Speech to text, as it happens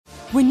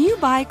When you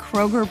buy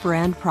Kroger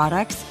brand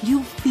products,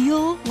 you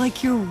feel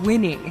like you're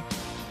winning.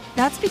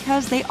 That's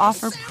because they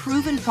offer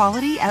proven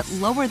quality at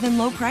lower than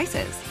low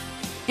prices.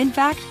 In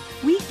fact,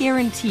 we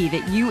guarantee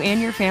that you and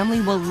your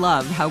family will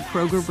love how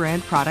Kroger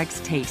brand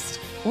products taste,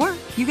 or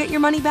you get your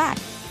money back.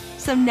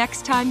 So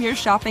next time you're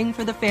shopping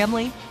for the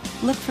family,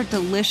 look for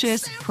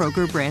delicious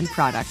Kroger brand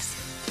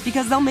products,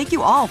 because they'll make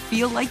you all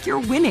feel like you're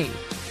winning.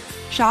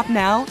 Shop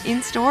now,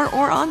 in-store,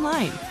 or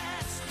online.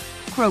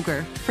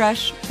 Kroger,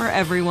 fresh for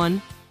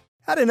everyone.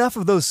 Had enough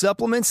of those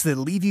supplements that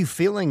leave you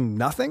feeling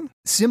nothing?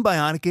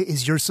 Symbiotica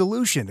is your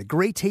solution to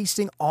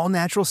great-tasting,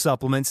 all-natural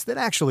supplements that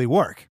actually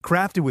work.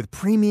 Crafted with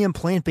premium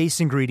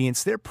plant-based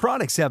ingredients, their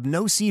products have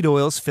no seed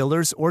oils,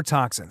 fillers, or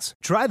toxins.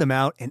 Try them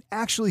out and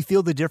actually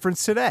feel the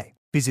difference today.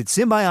 Visit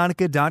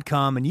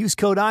Symbiotica.com and use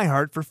code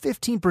IHEART for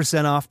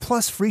 15% off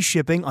plus free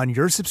shipping on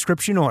your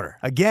subscription order.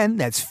 Again,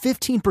 that's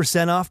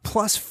 15% off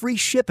plus free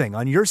shipping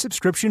on your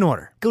subscription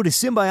order. Go to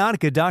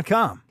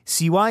Symbiotica.com,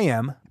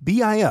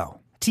 Symbiotika.com.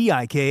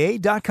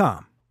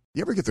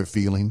 You ever get the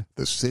feeling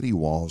the city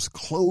walls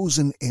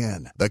closing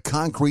in, the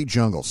concrete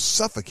jungle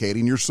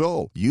suffocating your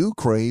soul? You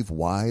crave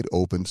wide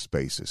open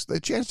spaces, the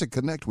chance to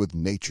connect with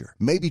nature,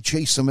 maybe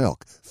chase some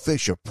elk,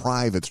 fish a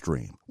private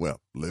stream. Well,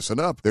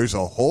 listen up. There's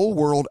a whole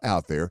world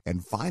out there,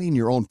 and finding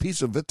your own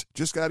piece of it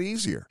just got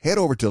easier. Head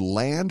over to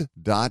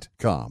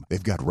land.com.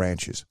 They've got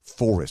ranches,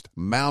 forest,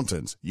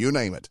 mountains, you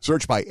name it.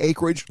 Search by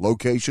acreage,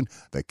 location,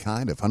 the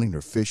kind of hunting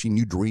or fishing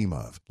you dream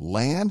of.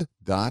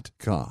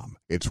 Land.com.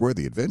 It's where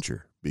the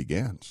adventure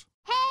begins.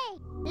 Hey,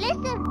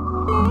 listen.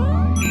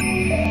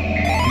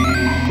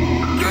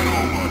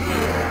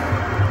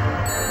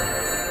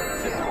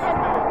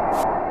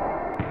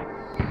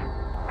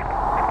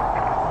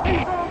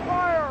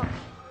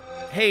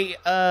 Hey,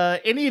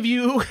 any of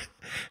you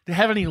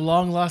have any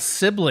long-lost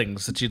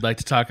siblings that you'd like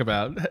to talk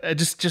about?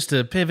 Just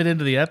to pivot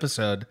into the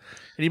episode.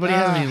 Anybody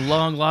have any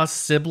long-lost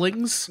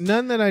siblings?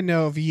 None that I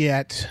know of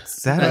yet. Is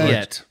that Not a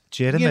yet.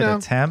 legitimate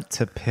attempt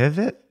to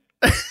pivot?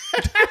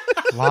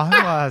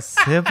 Long-lost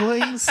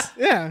siblings?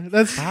 Yeah,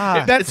 that's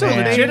it's the a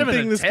main legitimate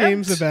thing this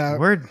attempt. game's about.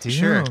 We're doomed.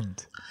 Sure.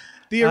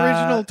 The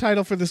original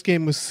title for this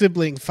game was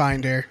Sibling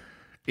Finder.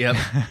 Yep.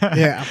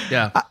 Yeah.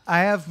 Yeah. I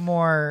have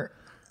more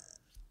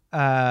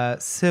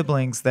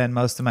siblings than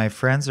most of my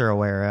friends are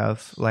aware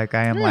of. Like,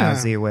 I am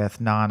lousy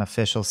with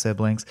non-official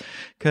siblings.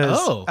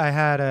 Because I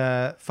had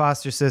a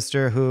foster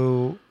sister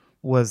who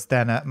was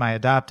then my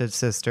adopted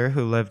sister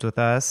who lived with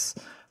us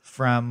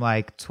from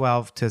like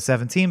 12 to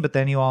 17, but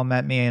then you all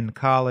met me in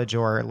college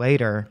or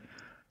later,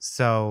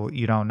 so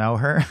you don't know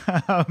her.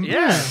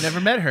 Yeah,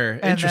 never met her.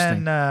 Interesting.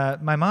 And then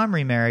my mom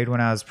remarried when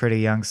I was pretty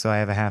young, so I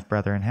have a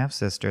half-brother and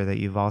half-sister that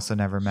you've also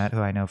never met, who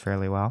I know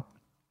fairly well.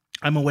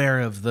 I'm aware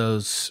of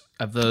those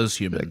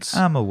humans.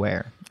 I'm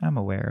aware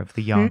of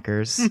the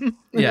Yonkers.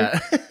 Yeah.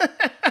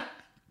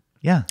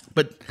 Yeah.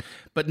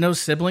 But no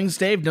siblings,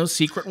 Dave? No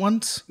secret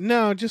ones?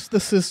 No, just the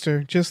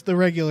sister, just the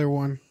regular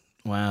one.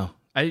 Wow.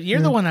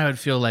 You're the one I would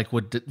feel like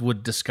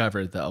would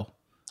discover, though.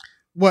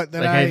 What,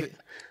 that like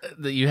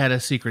that you had a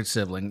secret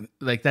sibling.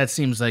 Like, that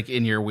seems like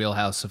in your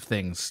wheelhouse of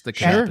things that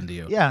could happen to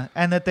you. Yeah,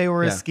 and that they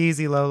were a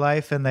skeezy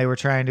lowlife and they were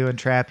trying to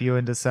entrap you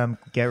into some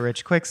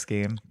get-rich-quick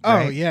scheme. Oh,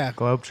 right? yeah.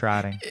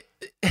 Globetrotting.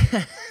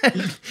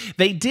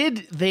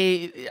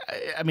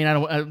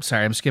 I'm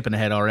sorry, I'm skipping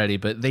ahead already,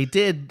 but they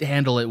did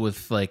handle it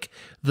with, like,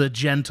 the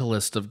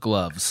gentlest of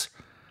gloves.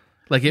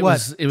 Like, it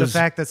was the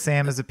fact that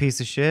Sam is a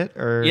piece of shit,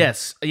 or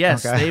yes, Okay.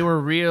 they were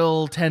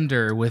real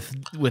tender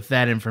with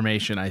that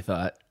information. I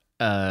thought,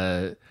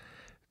 and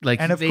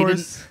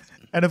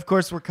of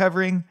course, we're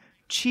covering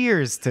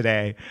Cheers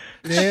today.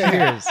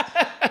 Cheers,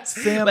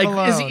 Sam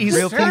Malone, he's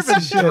real piece serving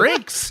of shit.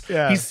 drinks.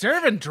 Yeah. He's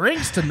serving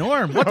drinks to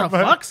Norm. What the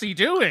fuck's he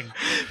doing?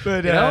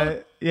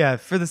 But yeah,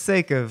 for the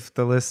sake of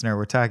the listener,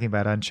 we're talking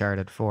about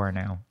Uncharted 4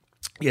 now.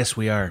 Yes,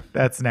 we are.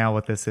 That's now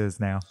what this is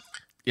now.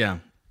 Yeah.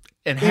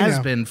 It has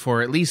been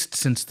for at least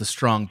since the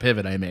strong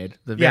pivot I made,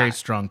 the very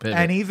strong pivot.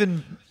 And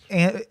even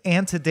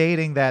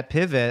antedating that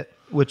pivot,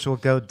 which will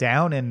go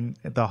down in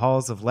the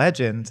halls of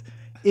legend,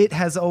 it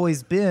has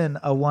always been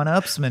a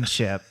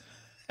one-upsmanship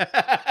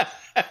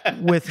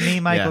with me,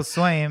 Michael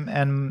Swaim,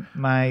 and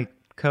my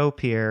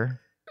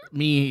co-peer.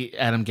 Me,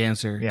 Adam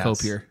Ganser, Yes.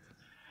 co-peer.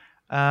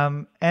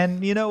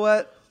 And you know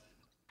what?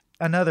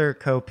 Another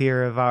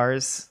co-peer of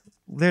ours.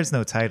 There's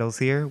no titles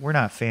here. We're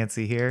not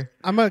fancy here.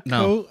 I'm a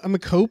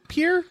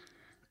co-peer?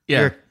 Yeah.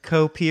 You're a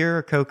co-peer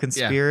or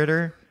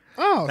co-conspirator.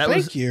 Oh,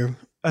 thank you.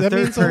 A That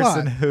third means a lot.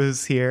 person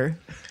who's here.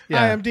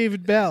 Hi, I'm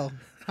David Bell.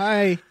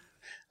 Hi.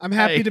 I'm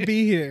happy to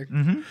be here.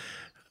 Mm-hmm.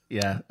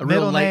 Yeah. A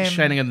Middle real light name-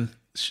 shining on...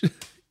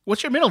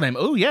 What's your middle name?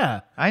 Oh,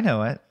 yeah. I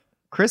know it.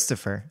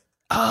 Christopher.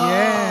 Oh,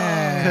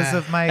 yeah. Because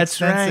of my That's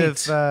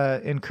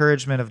extensive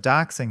encouragement of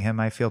doxing him,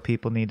 I feel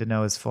people need to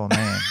know his full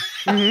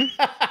name.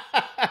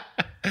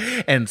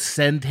 And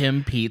send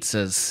him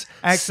pizzas.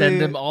 Actually,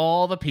 send him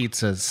all the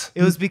pizzas.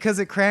 It was because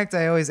it cracked.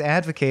 I always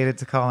advocated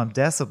to call him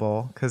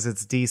Decibel because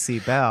it's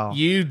DC Bell.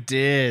 You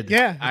did.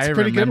 Yeah, it's I a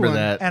pretty good remember one.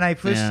 that. And I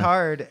pushed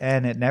hard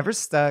and it never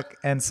stuck.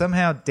 And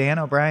somehow Dan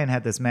O'Brien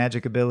had this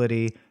magic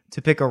ability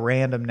to pick a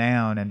random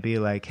noun and be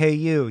like, hey,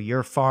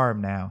 you're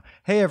farm now.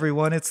 Hey,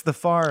 everyone, it's the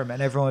farm.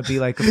 And everyone would be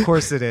like, of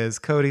course it is.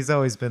 Cody's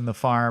always been the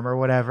farm or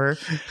whatever.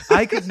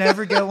 I could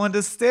never get one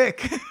to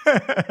stick.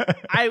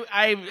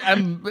 I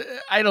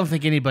don't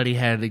think anybody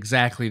had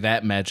exactly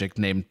that magic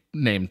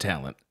name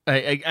talent.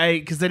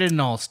 Because they didn't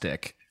all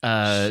stick.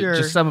 Sure.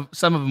 Just some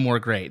of them were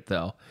great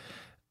though.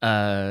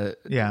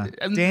 Yeah.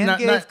 Dan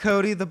gave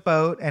Cody the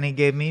boat, and he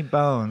gave me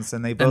Bones,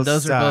 and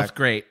those are both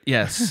great.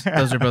 Yes,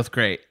 those are both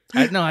great.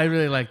 I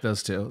really like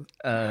those two.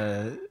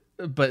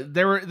 But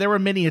there were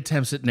many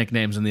attempts at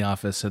nicknames in the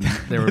office, and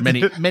there were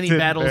many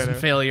battles and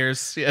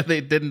failures. Yeah,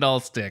 they didn't all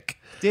stick.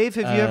 Dave,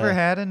 have you ever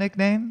had a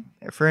nickname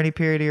for any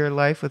period of your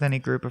life with any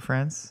group of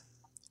friends?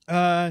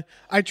 I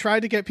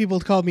tried to get people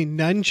to call me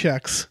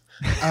Nunchucks.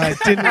 It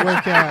didn't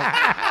work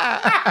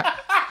out.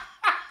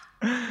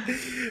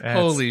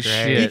 Holy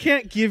shit. You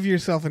can't give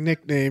yourself a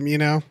nickname, you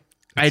know?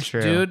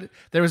 Dude,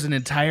 there was an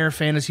entire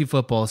fantasy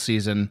football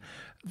season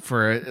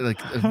for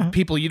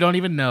people you don't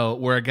even know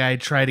where a guy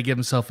tried to give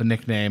himself a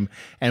nickname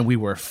and we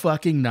were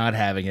fucking not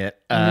having it.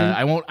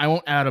 I won't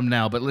out him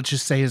now, but let's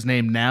just say his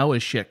name now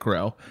is Shit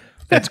Crow.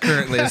 That's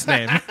currently his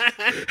name.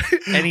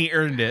 And he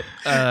earned it.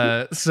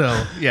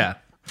 So, yeah.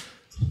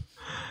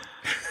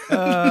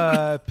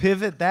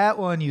 Pivot that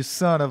one, you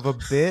son of a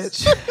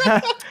bitch.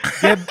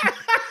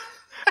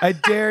 I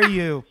dare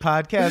you,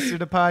 podcaster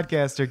to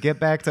podcaster,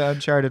 get back to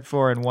Uncharted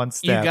 4 in one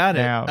step. You got it.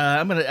 Now.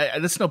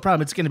 That's no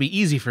problem. It's gonna be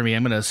easy for me.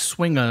 I'm gonna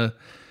swing one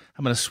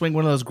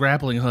of those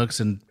grappling hooks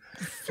and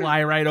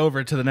fly right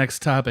over to the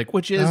next topic,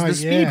 which is the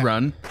speed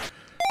run.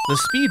 The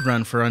speed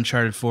run for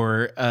Uncharted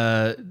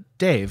 4.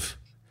 Dave.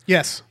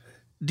 Yes.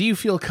 Do you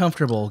feel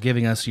comfortable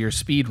giving us your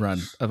speed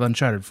run of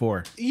Uncharted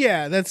 4?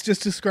 Yeah, that's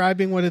just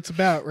describing what it's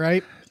about,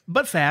 right?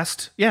 But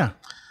fast, yeah.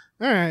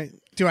 All right.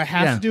 Do I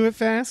have to do it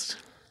fast?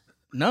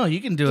 No,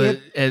 you can do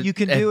it at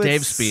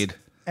Dave's speed.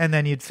 And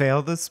then you'd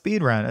fail the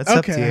speed run. It's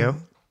up to you.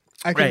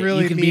 I can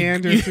really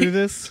meander through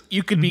this.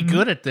 You could be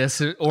good at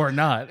this or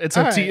not. It's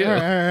up to you. All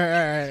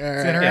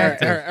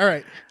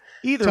right.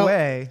 Either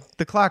way,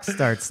 the clock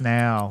starts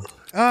now.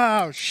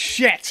 Oh,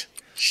 shit.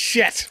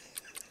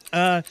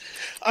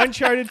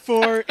 Uncharted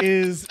 4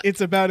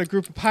 it's about a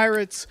group of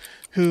pirates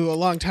who a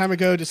long time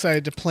ago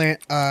decided to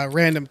plant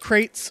random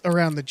crates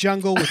around the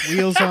jungle with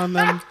wheels on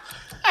them.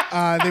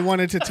 They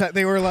wanted to.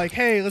 They were like,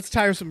 "Hey, let's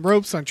tie some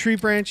ropes on tree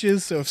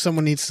branches, so if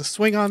someone needs to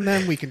swing on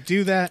them, we can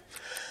do that."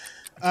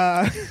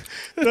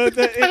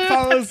 It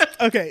follows.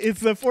 Okay, it's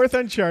the fourth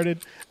Uncharted.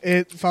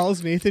 It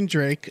follows Nathan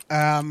Drake.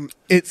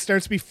 It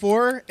starts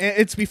before.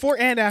 It's before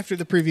and after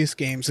the previous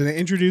games, and it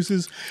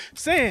introduces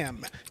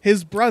Sam,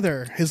 his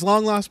brother, his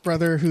long lost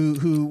brother,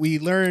 who we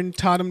learned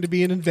taught him to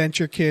be an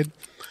adventure kid.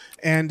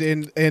 And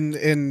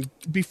in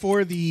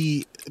before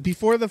the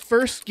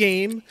first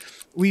game,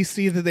 we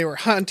see that they were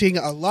hunting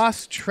a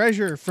lost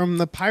treasure from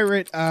the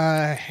pirate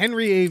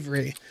Henry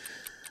Avery,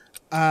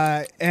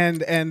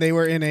 and they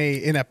were in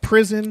a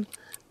prison,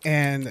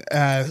 and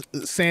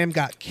Sam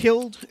got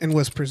killed and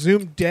was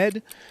presumed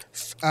dead,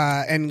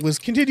 and was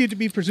continued to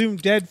be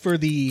presumed dead for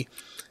the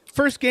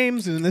first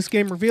games, and this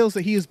game reveals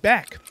that he is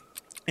back.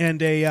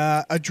 And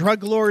a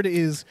drug lord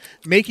is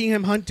making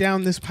him hunt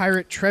down this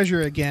pirate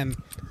treasure again.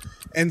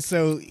 And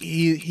so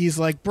he's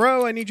like,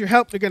 bro, I need your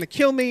help. They're going to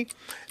kill me.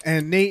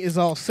 And Nate is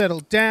all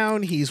settled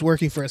down. He's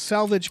working for a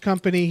salvage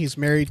company. He's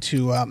married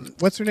to,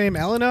 what's her name?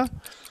 Elena?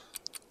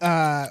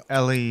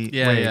 Ellie.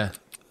 Yeah.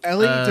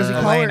 Ellie? Does he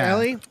call Elena. her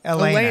Ellie?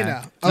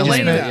 Elena.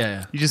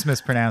 Yeah. You just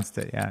mispronounced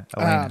it. Yeah.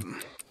 Elena.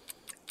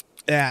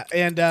 Yeah,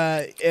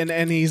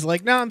 and he's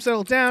like, no, I'm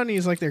settled down. And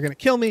he's like, they're gonna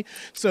kill me.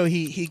 So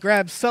he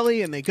grabs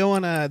Sully and they go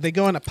on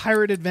a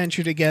pirate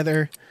adventure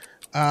together,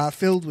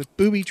 filled with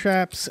booby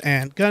traps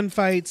and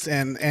gunfights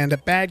and a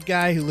bad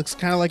guy who looks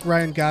kind of like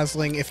Ryan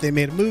Gosling if they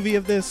made a movie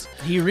of this.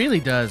 He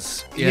really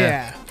does.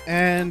 Yeah.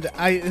 And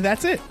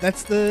that's it.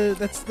 That's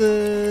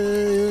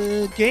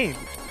the game.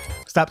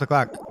 Stop the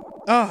clock.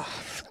 Oh,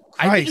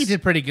 I think he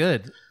did pretty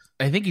good.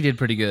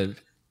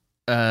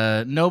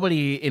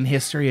 Nobody in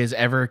history has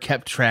ever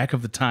kept track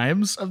of the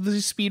times of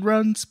these speed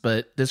runs,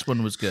 but this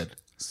one was good.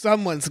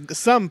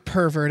 Some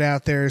pervert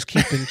out there is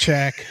keeping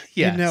track.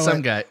 Yeah, you know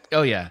some guy.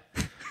 Oh yeah.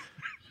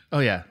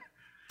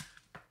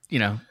 You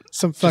know,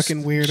 some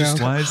fucking weirdo just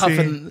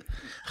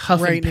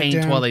huffing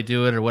paint while they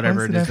do it or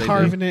whatever it is.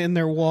 Carving it in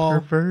their wall.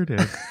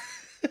 Perverted.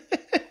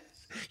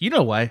 You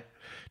know why?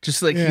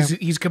 Just like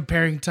he's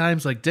comparing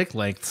times like dick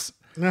lengths.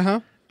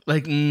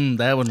 Like,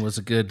 that one was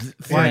a good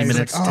 30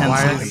 minutes, 10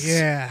 seconds.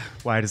 Yeah.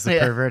 Why does the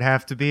pervert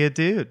have to be a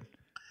dude?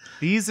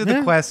 These are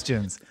the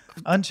questions.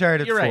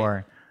 Uncharted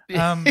 4.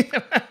 Right.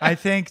 I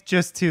think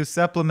just to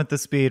supplement the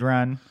speed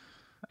run,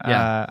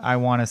 I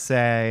want to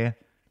say,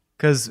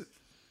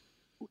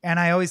 and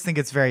I always think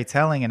it's very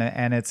telling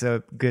and it's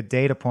a good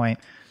data point,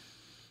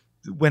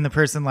 when the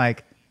person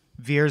like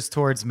veers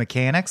towards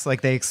mechanics,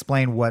 like they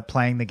explain what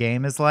playing the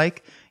game is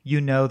like, you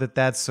know that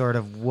that's sort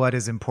of what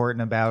is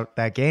important about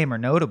that game or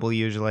notable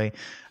usually.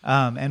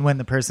 And when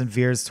the person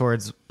veers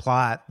towards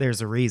plot,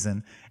 there's a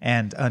reason.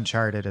 And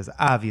Uncharted is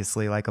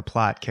obviously like a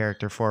plot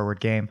character forward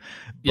game.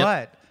 Yep.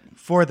 But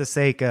for the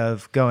sake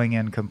of going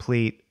in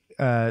complete,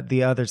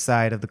 the other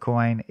side of the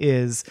coin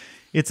is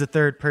it's a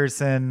third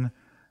person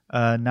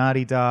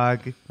Naughty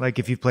Dog. Like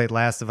if you've played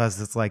Last of Us,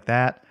 it's like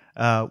that.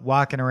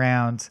 Walking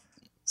around,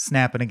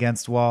 snapping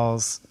against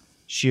walls,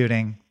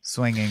 shooting,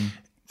 swinging,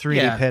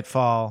 3D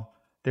pitfall.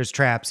 There's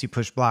traps. You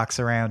push blocks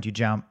around. You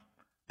jump.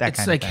 That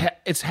kind of thing.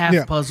 It's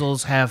half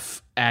puzzles,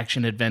 half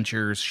action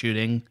adventures,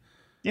 shooting.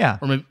 Yeah,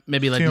 or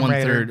maybe like Tomb 1/3.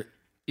 Raider.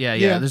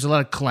 Yeah. There's a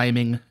lot of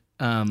climbing.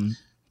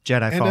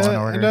 Jedi Fallen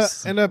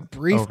Orders and a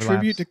brief overlaps.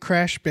 tribute to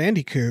Crash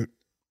Bandicoot.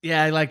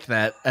 Yeah, I liked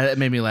that. It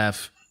made me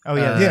laugh. Oh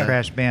yeah, there's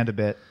Crash Band a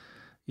bit.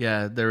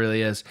 Yeah, there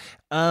really is.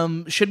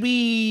 Should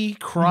we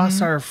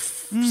cross our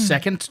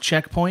second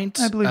checkpoint?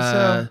 I believe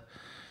so.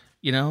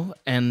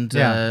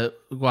 And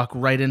walk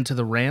right into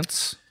the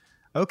rants.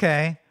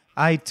 Okay.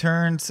 I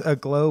turned a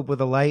globe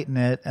with a light in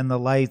it, and the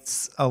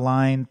lights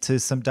aligned to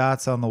some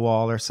dots on the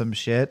wall or some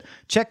shit.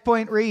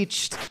 Checkpoint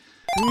reached.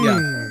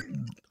 Yeah.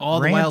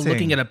 All the while Ranting.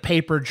 looking at a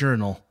paper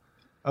journal.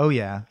 Oh,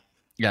 yeah.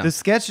 Yeah. The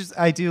sketches,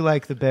 I do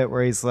like the bit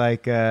where he's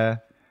like,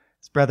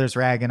 his brother's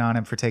ragging on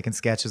him for taking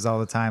sketches all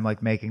the time,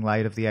 like making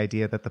light of the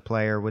idea that the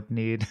player would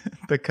need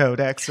the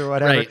codex or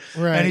whatever.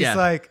 Right. And he's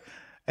like,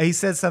 he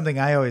said something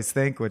I always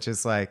think, which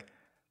is like,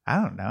 I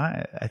don't know.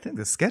 I think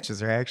the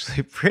sketches are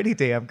actually pretty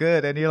damn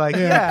good. And you're like,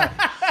 yeah.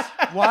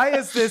 Why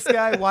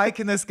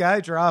can this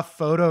guy draw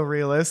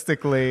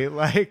photorealistically?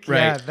 Like,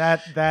 right.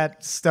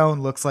 that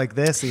stone looks like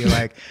this. And you're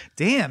like,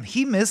 damn,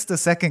 he missed a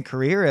second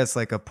career as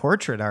like a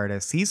portrait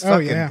artist. He's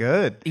fucking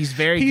good. He's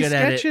very good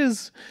at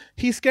it.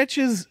 He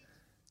sketches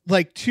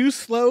like too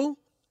slow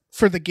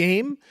for the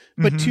game,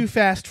 but too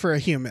fast for a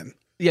human.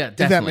 Yeah,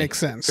 definitely. If that makes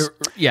sense.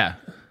 Yeah.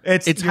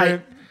 It's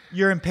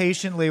you're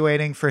impatiently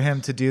waiting for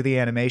him to do the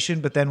animation,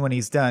 but then when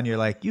he's done, you're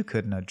like, you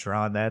couldn't have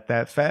drawn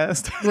that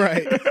fast.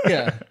 Right.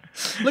 Yeah.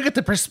 Look at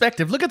the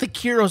perspective. Look at the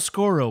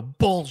chiaroscuro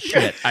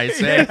bullshit, I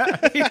say.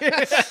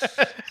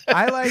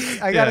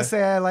 I gotta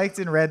say, I liked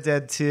in Red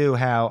Dead 2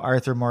 how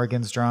Arthur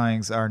Morgan's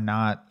drawings are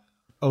not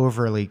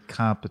overly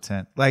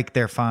competent. Like,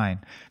 they're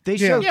fine. They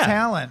show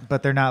talent,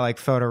 but they're not like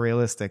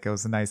photorealistic. It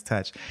was a nice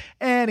touch.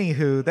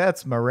 Anywho,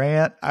 that's my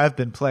rant. I've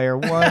been player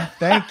one.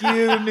 Thank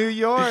you, New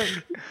York.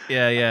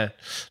 Yeah.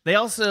 They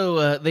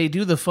also they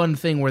do the fun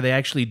thing where they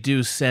actually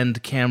do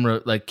send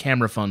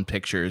camera phone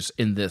pictures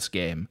in this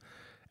game.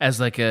 As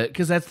like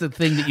because that's the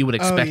thing that you would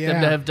expect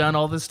them to have done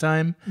all this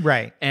time.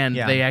 Right. And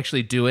they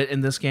actually do it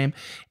in this game.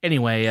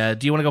 Anyway,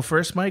 do you want to go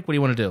first, Mike? What do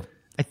you want to do?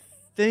 I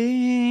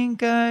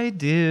think I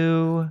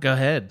do. Go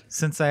ahead.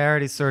 Since I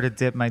already sort of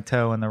dipped my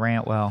toe in the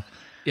rant well.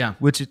 Yeah.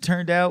 Which it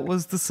turned out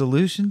was the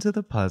solution to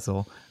the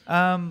puzzle.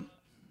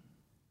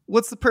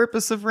 What's the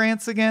purpose of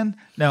rants again?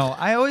 No,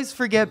 I always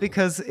forget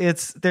because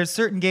there's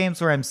certain games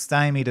where I'm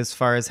stymied as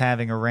far as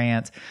having a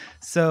rant.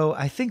 So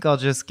I think I'll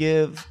just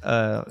give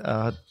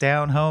a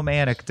down-home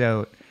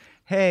anecdote.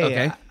 Hey,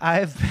 okay.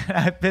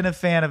 I've been a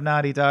fan of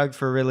Naughty Dog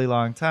for a really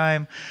long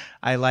time.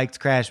 I liked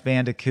Crash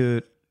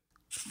Bandicoot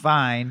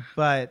fine,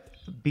 but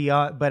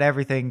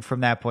everything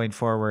from that point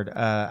forward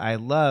I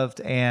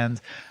loved.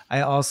 And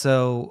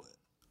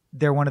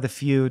they're one of the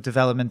few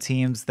development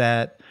teams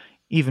that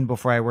even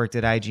before I worked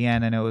at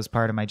IGN and it was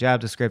part of my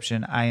job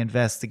description, I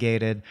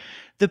investigated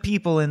the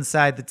people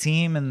inside the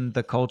team and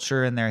the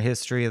culture and their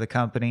history of the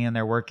company and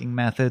their working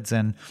methods.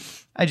 And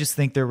I just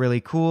think they're really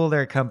cool.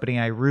 They're a company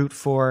I root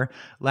for.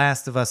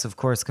 Last of Us, of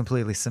course,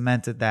 completely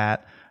cemented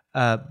that.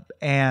 Okay.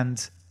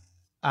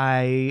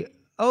 I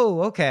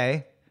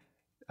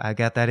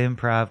got that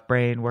improv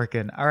brain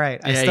working. All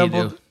right.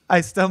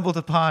 I stumbled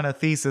upon a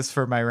thesis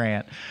for my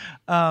rant,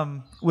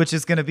 which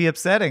is going to be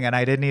upsetting, and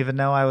I didn't even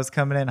know I was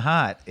coming in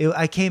hot.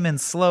 I came in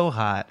slow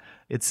hot.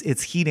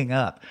 It's heating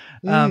up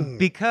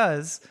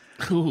because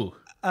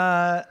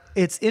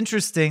it's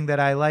interesting that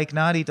I like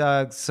Naughty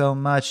Dog so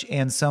much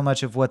and so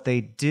much of what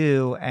they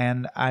do,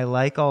 and I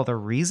like all the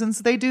reasons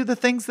they do the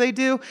things they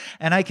do,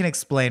 and I can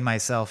explain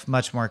myself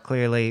much more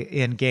clearly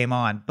in Game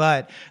On.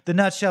 But the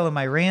nutshell of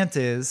my rant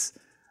is,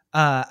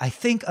 I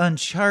think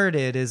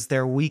Uncharted is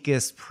their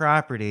weakest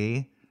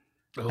property,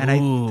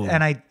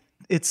 and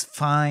it's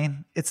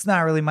fine. It's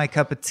not really my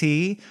cup of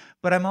tea,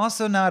 but I'm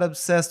also not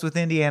obsessed with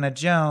Indiana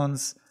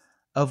Jones,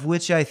 of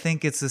which I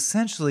think it's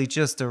essentially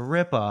just a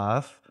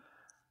ripoff.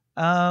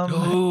 And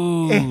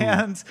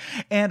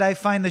I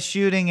find the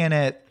shooting in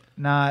it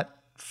not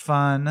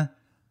fun.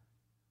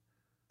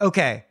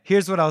 Okay,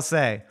 here's what I'll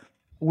say.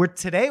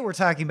 Today we're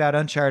talking about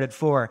Uncharted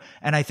 4,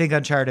 and I think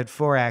Uncharted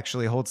 4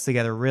 actually holds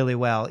together really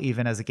well,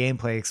 even as a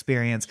gameplay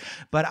experience.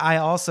 But I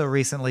also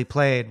recently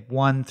played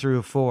 1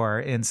 through 4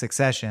 in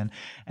succession,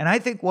 and I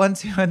think 1,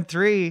 2, and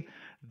 3,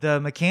 the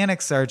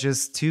mechanics are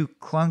just too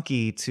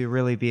clunky to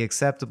really be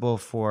acceptable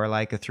for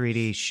like a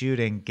 3D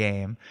shooting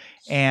game.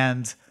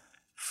 And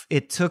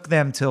it took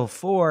them till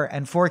 4,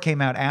 and 4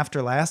 came out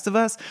after Last of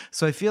Us.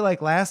 So I feel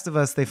like Last of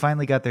Us, they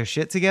finally got their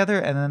shit together,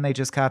 and then they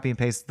just copy and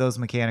paste those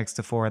mechanics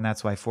to 4, and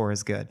that's why 4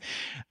 is good.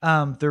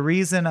 The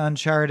reason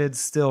Uncharted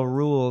still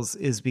rules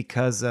is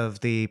because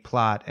of the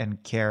plot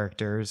and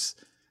characters.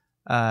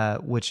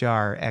 which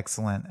are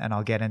excellent, and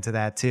I'll get into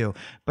that too.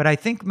 But I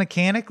think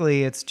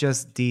mechanically, it's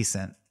just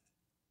decent.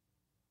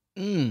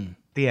 The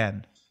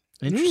end.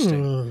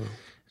 Interesting.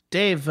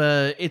 Dave,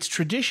 it's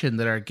tradition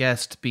that our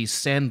guest be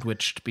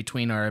sandwiched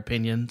between our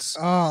opinions.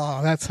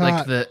 Oh, that's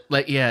hot.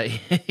 Like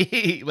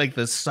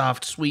the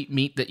soft, sweet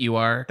meat that you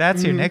are.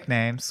 That's your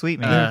nickname, Sweet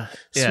Meat.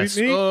 Yes.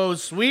 Sweet meat? Oh,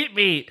 Sweet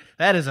Meat.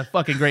 That is a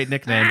fucking great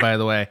nickname, by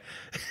the way.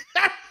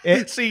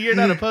 See, you're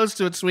not opposed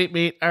to it, Sweet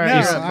Meat. All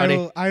right, you're up,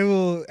 buddy.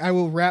 I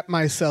will wrap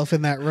myself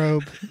in that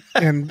robe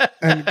and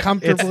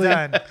comfortably.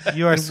 It's done.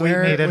 You are Sweet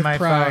Meat in my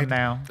phone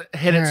now.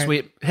 Hit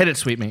it,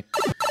 Sweet Meat.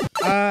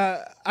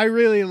 I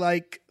really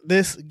like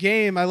this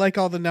game. I like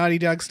all the Naughty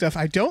Dog stuff.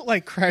 I don't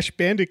like Crash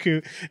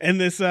Bandicoot, and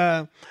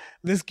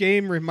this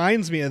game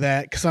reminds me of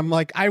that because I'm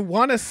like, I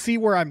want to see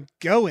where I'm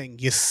going.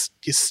 You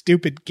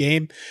stupid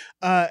game.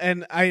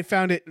 And I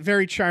found it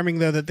very charming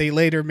though that they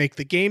later make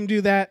the game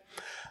do that.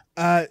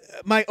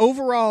 My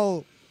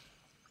overall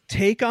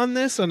take on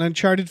this on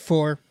Uncharted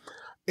 4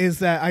 is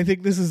that I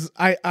think this is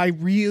I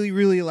really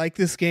really like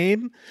this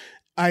game.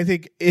 I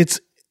think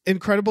it's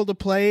incredible to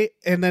play,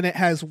 and then it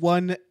has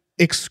one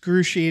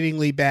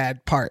excruciatingly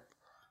bad part.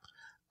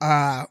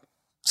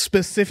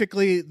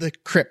 Specifically the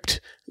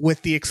crypt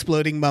with the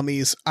exploding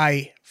mummies.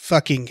 I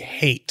fucking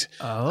hate.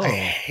 I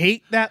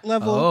hate that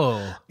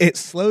level. It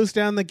slows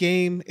down the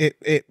game.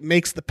 It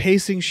makes the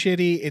pacing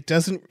shitty.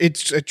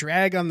 It's a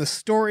drag on the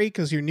story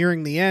because you're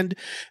nearing the end,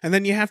 and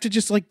then you have to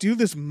just like do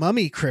this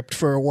mummy crypt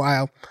for a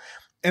while,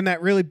 and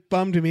that really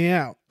bummed me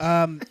out.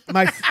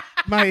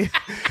 My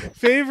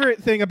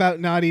favorite thing about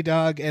Naughty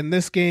Dog and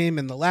this game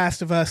and The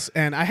Last of Us,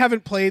 and I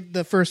haven't played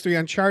the first 3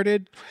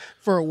 Uncharted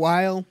for a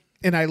while,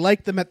 and I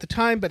liked them at the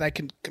time, but I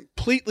can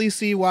completely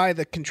see why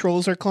the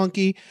controls are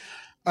clunky.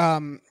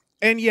 And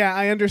yeah,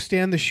 I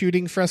understand the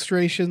shooting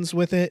frustrations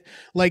with it.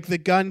 Like the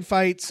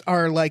gunfights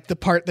are like the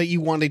part that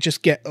you want to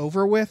just get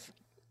over with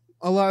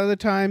a lot of the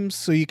times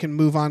so you can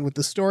move on with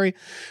the story.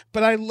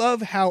 But I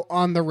love how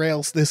on the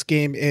rails this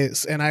game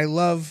is, and I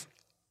love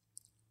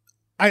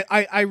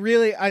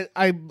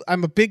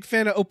I'm a big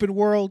fan of open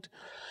world,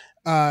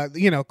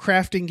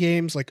 crafting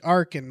games like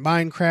Ark and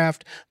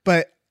Minecraft,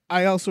 but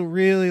I also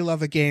really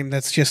love a game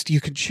that's just you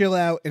can chill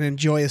out and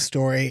enjoy a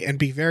story and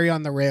be very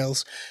on the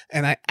rails.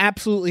 And I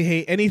absolutely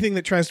hate anything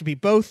that tries to be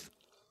both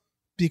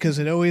because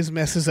it always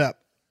messes up.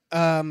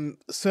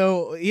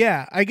 So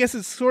yeah, I guess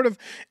it's sort of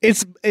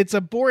it's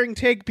a boring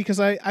take because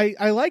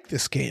I like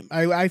this game.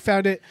 I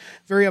found it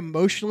very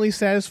emotionally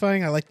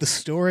satisfying. I like the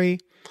story.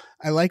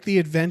 I like the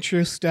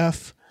adventure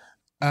stuff.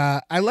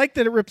 I like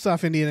that it rips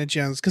off Indiana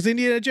Jones because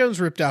Indiana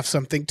Jones ripped off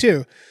something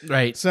too.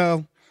 Right.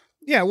 So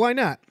yeah, why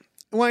not?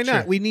 Why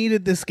not? Sure. We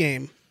needed this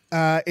game.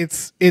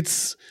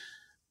 It's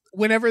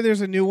whenever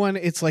there's a new one,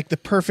 it's like the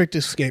perfect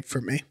escape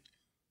for me.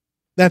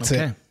 That's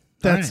it.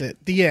 That's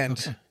it. The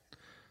end. Okay.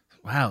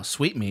 Wow,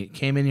 Sweet Meat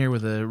came in here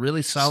with a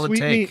really solid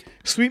take.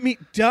 Sweet Meat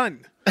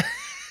done.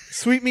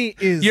 Sweet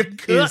Meat is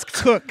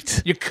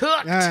cooked. You're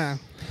cooked.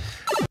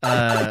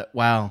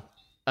 Wow.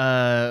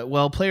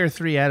 Well, player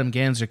 3, Adam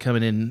Ganser,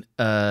 coming in,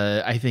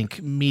 I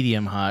think,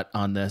 medium hot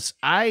on this.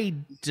 I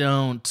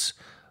don't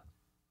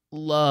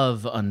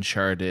love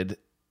Uncharted.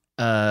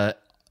 So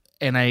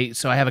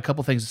I have a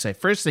couple things to say.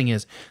 First thing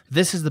is,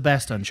 this is the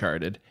best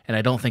Uncharted, and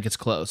I don't think it's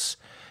close.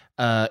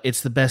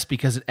 It's the best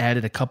because it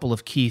added a couple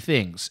of key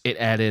things. It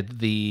added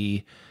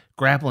the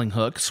grappling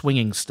hook,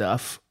 swinging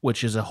stuff,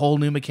 which is a whole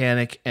new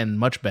mechanic and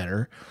much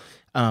better,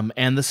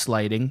 and the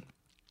sliding.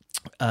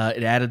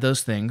 It added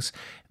those things.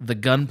 The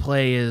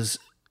gunplay is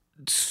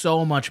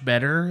so much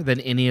better than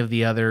any of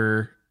the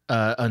other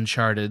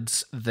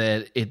Uncharted's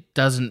that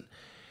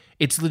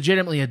it's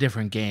legitimately a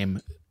different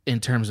game in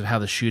terms of how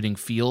the shooting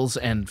feels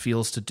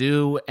to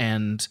do,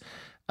 and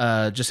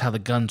just how the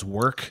guns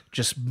work,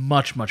 just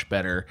much, much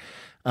better.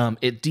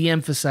 It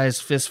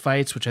de-emphasized fist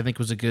fights, which I think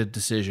was a good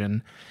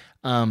decision.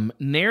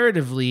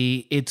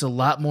 Narratively, it's a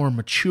lot more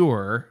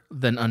mature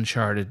than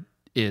Uncharted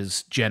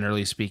is,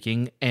 generally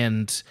speaking,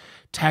 and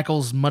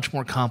tackles much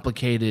more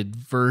complicated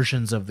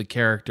versions of the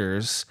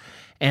characters,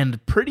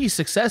 and pretty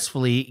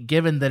successfully,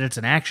 given that it's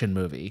an action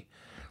movie.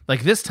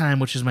 Like this time,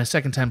 which is my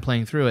second time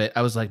playing through it,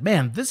 I was like,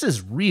 man, this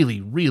is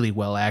really, really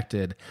well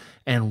acted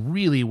and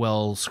really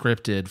well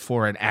scripted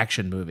for an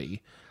action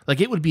movie. Like,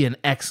 it would be an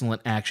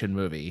excellent action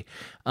movie.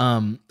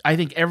 I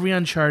think every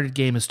Uncharted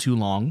game is too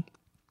long.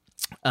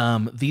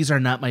 These are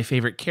not my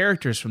favorite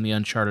characters from the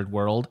Uncharted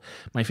world.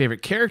 My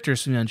favorite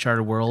characters from the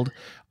Uncharted world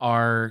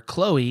are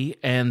Chloe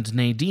and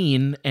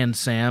Nadine and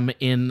Sam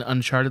in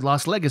Uncharted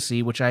Lost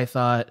Legacy, which I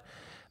thought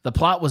the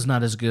plot was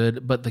not as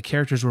good, but the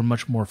characters were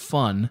much more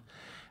fun.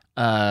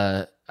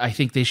 I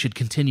think they should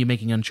continue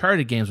making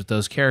Uncharted games with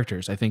those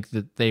characters. I think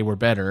that they were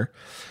better.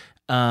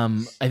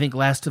 I think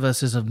Last of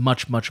Us is a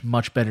much, much,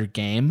 much better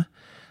game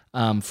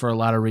for a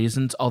lot of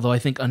reasons, although I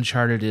think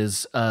Uncharted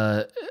is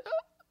a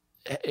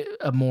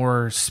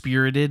more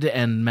spirited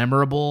and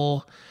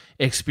memorable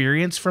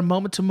experience from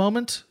moment to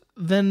moment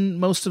than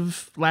most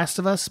of Last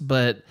of Us,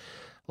 but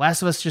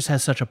Last of Us just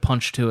has such a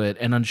punch to it,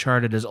 and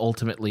Uncharted is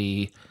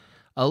ultimately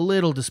a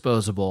little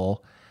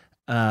disposable.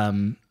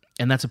 And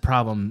that's a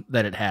problem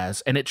that it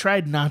has. And it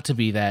tried not to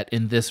be that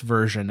in this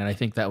version, and I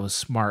think that was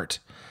smart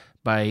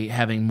by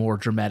having more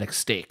dramatic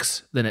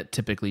stakes than it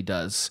typically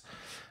does.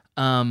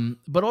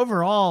 But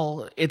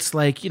overall, it's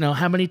like,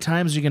 how many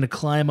times are you going to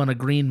climb on a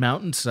green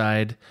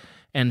mountainside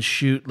and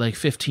shoot like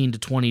 15 to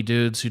 20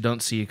 dudes who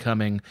don't see you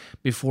coming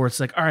before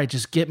it's like, all right,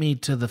 just get me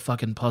to the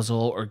fucking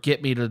puzzle or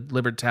get me to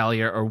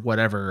Libertalia or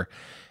whatever.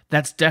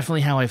 That's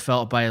definitely how I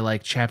felt by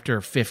like chapter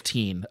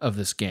 15 of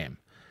this game.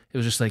 It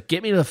was just like,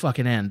 get me to the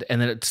fucking end.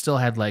 And then it still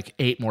had like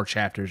 8 more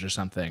chapters or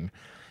something.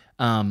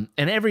 And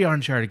every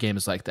Uncharted game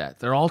is like that.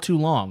 They're all too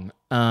long.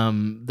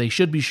 They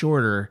should be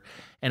shorter.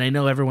 And I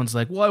know everyone's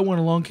like, well, I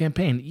want a long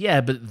campaign. Yeah,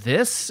 but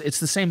it's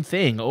the same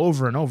thing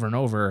over and over and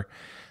over.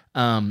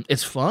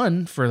 It's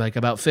fun for like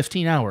about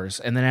 15 hours.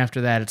 And then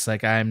after that, it's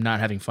like, I'm not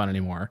having fun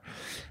anymore.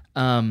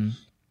 I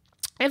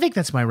think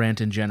that's my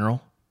rant in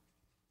general.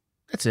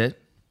 That's it.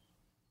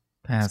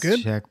 Pass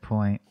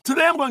checkpoint.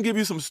 Today I'm going to give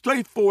you some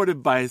straightforward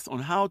advice on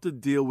how to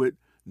deal with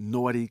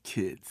naughty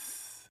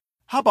kids.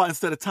 How about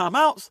instead of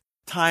timeouts,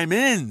 time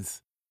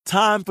ins?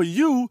 Time for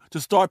you to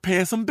start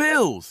paying some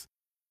bills.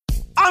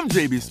 I'm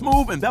JB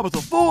Smooth, and that was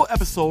a full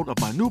episode of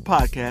my new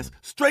podcast,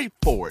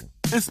 Straightforward,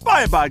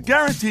 inspired by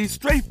guaranteed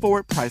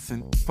straightforward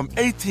pricing from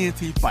AT&T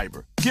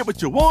Fiber. Get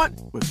what you want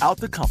without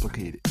the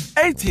complicated.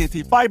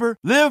 AT&T Fiber,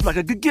 live like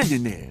a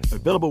gigillionaire.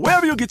 Available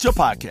wherever you get your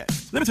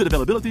podcasts. Limited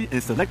availability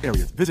in select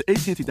areas. Visit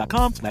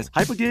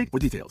AT&T.com/hypergig for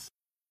details.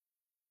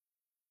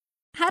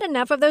 Had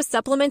enough of those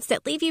supplements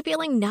that leave you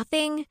feeling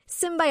nothing?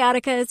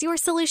 Symbiotica is your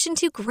solution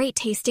to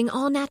great-tasting,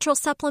 all-natural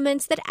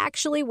supplements that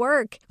actually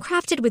work.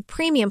 Crafted with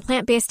premium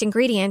plant-based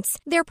ingredients,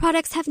 their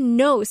products have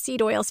no seed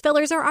oils,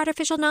 fillers, or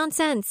artificial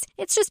nonsense.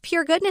 It's just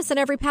pure goodness in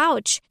every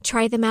pouch.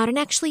 Try them out and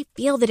actually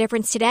feel the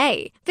difference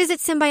today.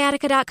 Visit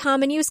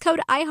Symbiotica.com and use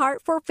code IHEART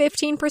for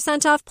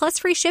 15% off plus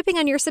free shipping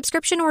on your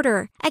subscription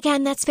order.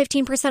 Again, that's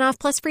 15% off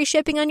plus free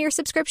shipping on your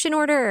subscription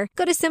order.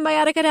 Go to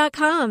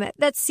Symbiotica.com.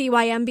 That's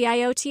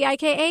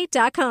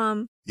CYMBIOTIKA.com.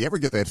 You ever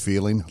get that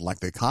feeling like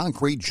the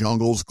concrete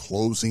jungle's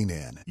closing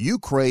in? You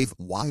crave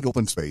wide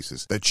open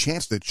spaces, the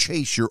chance to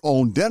chase your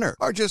own dinner,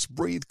 or just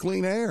breathe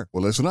clean air.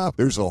 Well, listen up.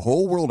 There's a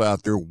whole world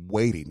out there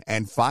waiting,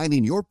 and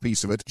finding your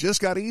piece of it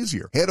just got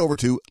easier. Head over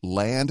to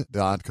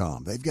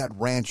Land.com. They've got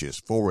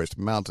ranches, forests,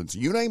 mountains,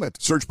 you name it.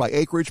 Search by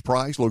acreage,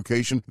 price,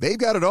 location. They've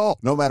got it all.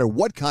 No matter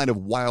what kind of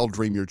wild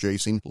dream you're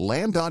chasing,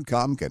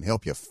 Land.com can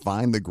help you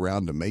find the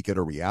ground to make it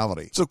a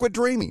reality. So quit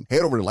dreaming.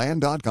 Head over to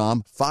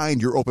Land.com,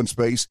 find your open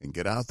space, and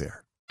get out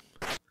there.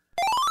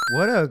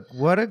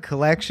 What a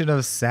collection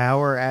of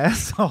sour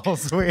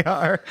assholes we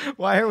are.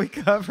 Why are we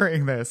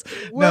covering this?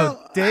 Well,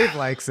 no, Dave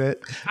likes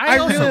it. I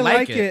really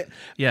like it.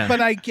 Yeah.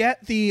 But I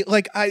get the,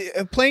 like,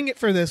 playing it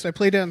for this, I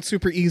played it on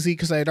super easy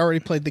because I had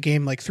already played the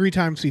game like 3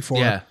 times before.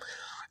 Yeah.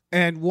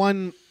 And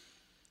when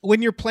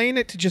you're playing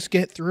it to just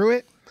get through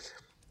it,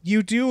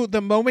 you do, the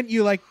moment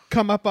you like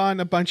come up on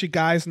a bunch of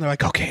guys and they're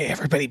like, okay,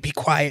 everybody be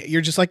quiet.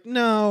 You're just like,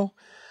 no,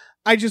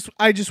 I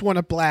just want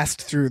to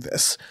blast through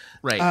this.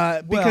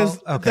 Right. Because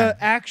the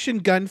action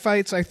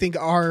gunfights, I think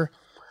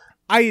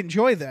I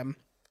enjoy them.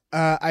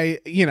 I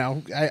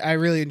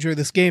really enjoy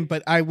this game,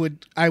 but I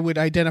would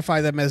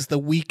identify them as the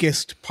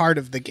weakest part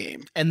of the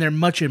game. And they're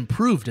much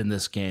improved in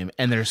this game,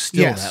 and they're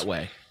still that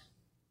way.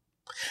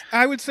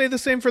 I would say the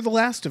same for The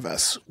Last of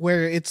Us,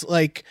 where it's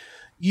like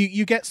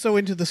you get so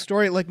into the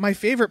story. Like, my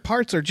favorite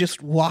parts are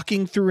just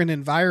walking through an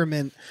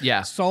environment,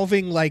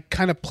 solving like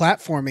kind of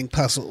platforming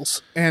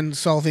puzzles and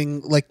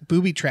solving like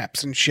booby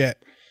traps and shit.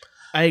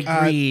 I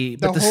agree.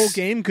 But the whole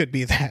game could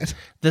be that.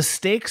 The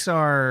stakes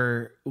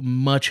are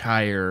much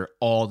higher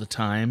all the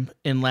time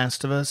in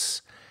Last of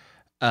Us,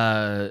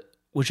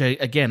 which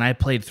I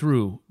played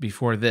through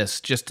before this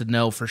just to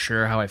know for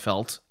sure how I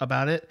felt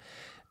about it.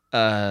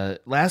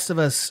 Last of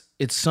Us,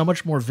 it's so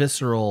much more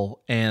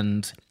visceral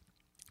and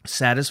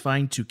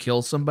satisfying to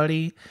kill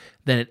somebody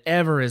than it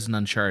ever is in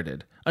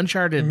Uncharted.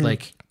 Uncharted,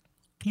 like,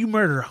 you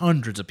murder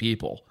hundreds of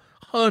people,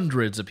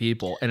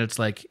 and it's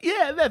like,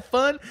 yeah, that's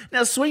fun.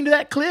 Now swing to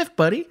that cliff,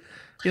 buddy.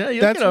 You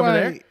get over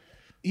there.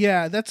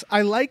 Yeah,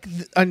 I like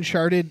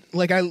Uncharted.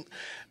 Like,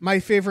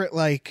 my favorite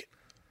like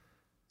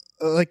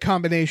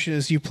combination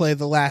is you play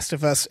The Last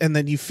of Us and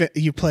then you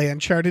play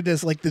Uncharted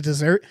as like the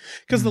dessert,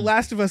 because The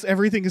Last of Us,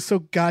 everything is so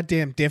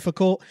goddamn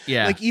difficult.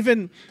 Yeah, like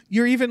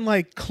you're even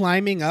like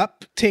climbing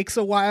up takes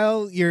a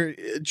while.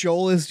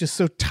 Joel is just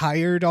so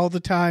tired all the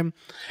time,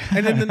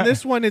 and then in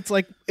this one it's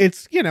like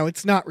it's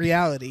not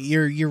reality.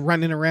 You're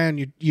running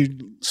around,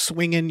 you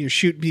swinging, you're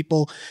shooting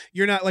people.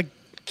 You're not like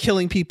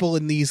killing people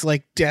in these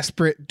like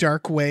desperate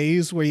dark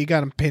ways where you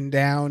got them pinned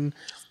down.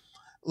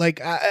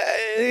 Like,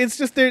 it's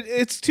just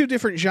it's 2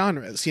 different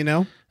genres, and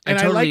I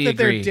totally like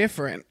that agree. they're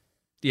different.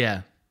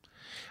 Yeah,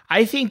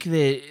 I think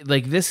that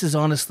like this is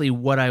honestly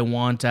what I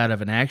want out of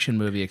an action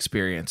movie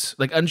experience.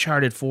 Like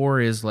Uncharted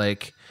 4 is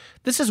like,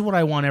 this is what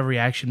I want every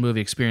action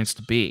movie experience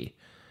to be.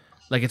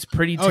 Like, it's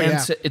pretty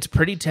tense. Oh, yeah. It's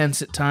pretty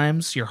tense at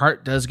times. Your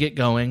heart does get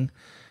going.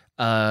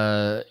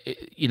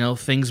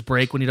 Things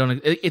break when you don't.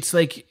 It's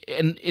like,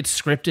 and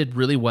it's scripted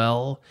really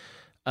well.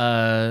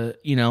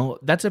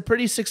 that's a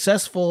pretty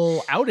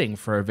successful outing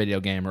for a video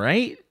game,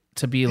 right?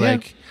 To be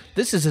like,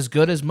 this is as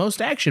good as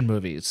most action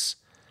movies.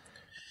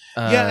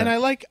 And I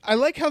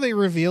like how they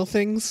reveal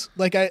things.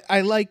 Like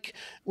I like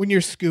when you're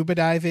scuba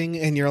diving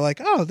and you're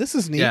like, oh, this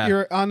is neat. Yeah.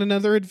 You're on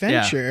another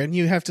adventure, and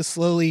you have to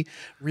slowly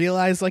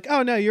realize, like,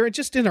 oh no, you're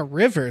just in a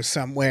river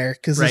somewhere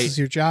because this is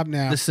your job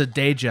now. This is a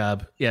day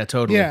job. Yeah,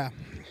 totally. Yeah,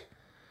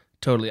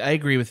 totally. I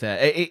agree with that.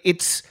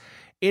 It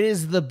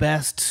is the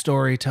best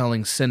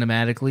storytelling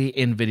cinematically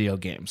in video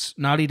games.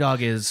 Naughty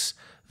Dog is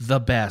the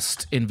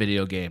best in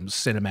video games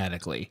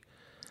cinematically.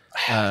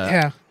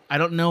 I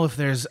don't know if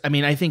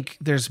I think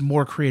there's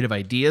more creative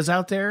ideas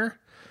out there.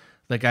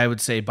 Like I would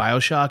say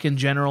BioShock in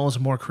general is a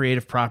more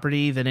creative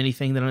property than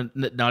anything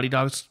that Naughty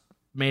Dog's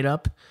made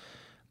up.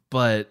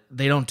 But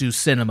they don't do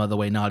cinema the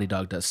way Naughty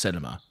Dog does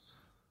cinema.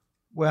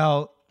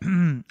 Well,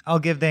 I'll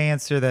give the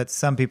answer that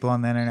some people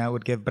on the internet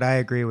would give, but I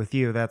agree with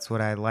you. That's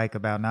what I like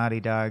about Naughty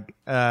Dog.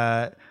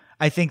 I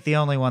think the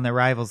only one that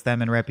rivals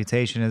them in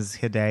reputation is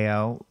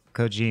Hideo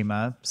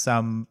Kojima.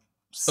 Some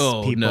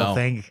people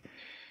think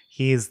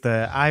he's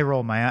I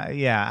roll my eye.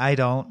 Yeah, I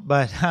don't.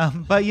 But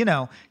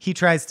he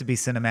tries to be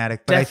cinematic.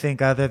 But I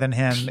think other than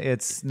him,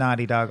 it's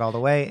Naughty Dog all the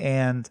way.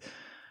 And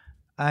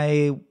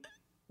I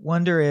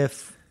wonder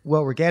if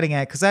what we're getting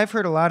at, because I've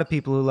heard a lot of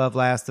people who love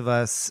Last of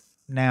Us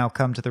now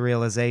come to the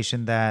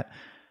realization that,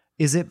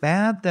 is it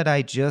bad that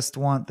I just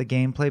want the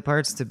gameplay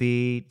parts to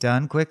be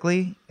done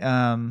quickly?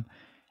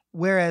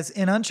 Whereas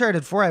in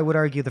Uncharted 4, I would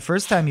argue the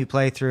first time you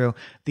play through,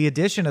 the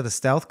addition of the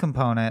stealth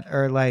component,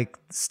 or like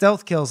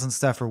stealth kills and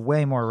stuff, are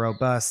way more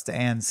robust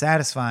and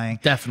satisfying.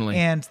 Definitely.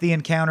 And the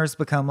encounters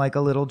become like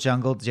a little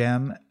jungle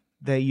gem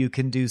that you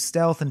can do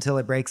stealth until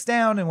it breaks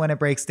down. And when it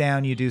breaks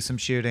down, you do some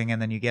shooting and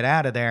then you get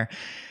out of there.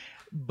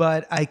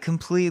 But I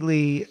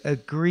completely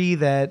agree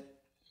that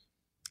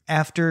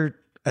after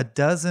a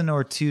dozen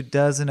or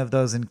 24 of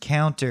those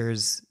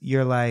encounters,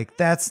 you're like,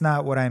 that's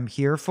not what I'm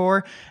here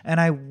for. And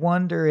I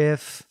wonder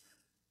if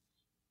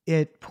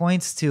it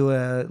points to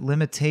a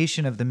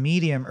limitation of the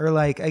medium, or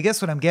like, I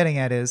guess what I'm getting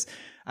at is,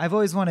 I've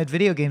always wanted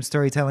video game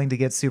storytelling to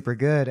get super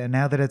good, and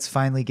now that it's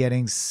finally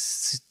getting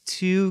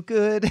too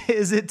good,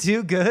 is it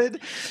too good?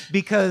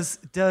 Because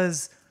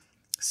does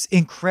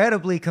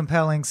incredibly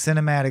compelling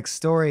cinematic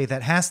story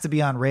that has to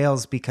be on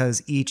rails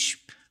because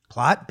each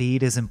plot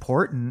beat is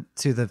important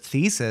to the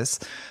thesis,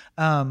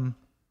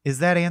 is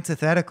that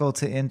antithetical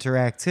to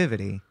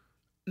interactivity?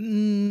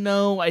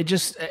 No, I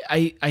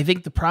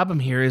think the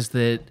problem here is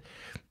that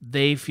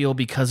they feel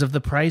because of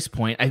the price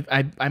point.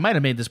 I might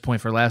have made this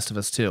point for Last of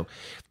Us too.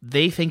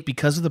 They think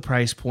because of the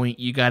price point,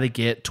 you got to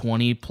get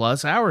 20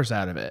 plus hours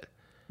out of it.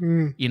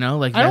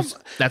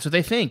 That's what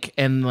they think.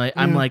 And like,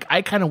 I'm like,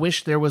 I kind of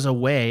wish there was a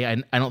way.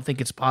 I don't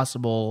think it's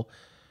possible.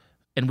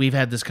 And we've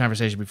had this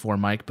conversation before,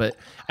 Mike, but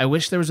I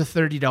wish there was a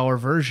 $30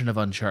 version of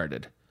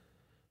Uncharted.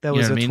 That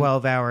was a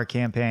 12-hour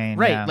campaign.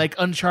 Right. Yeah. Like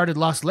Uncharted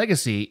Lost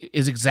Legacy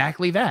is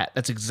exactly that.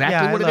 That's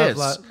exactly what it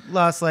is.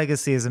 Lost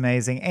Legacy is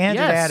amazing. And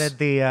it added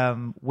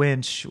the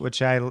winch,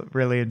 which I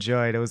really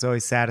enjoyed. It was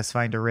always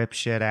satisfying to rip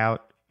shit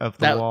out of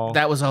the wall.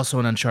 That was also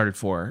in Uncharted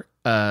 4.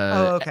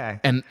 Okay.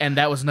 And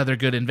that was another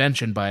good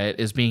invention by it,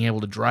 is being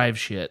able to drive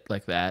shit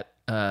like that.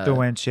 The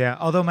winch, yeah.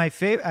 Although I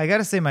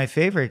gotta say my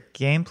favorite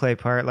gameplay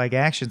part, like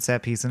action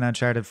set piece in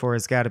Uncharted 4,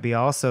 has got to be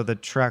also the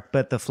truck,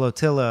 but the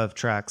flotilla of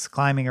trucks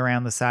climbing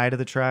around the side of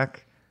the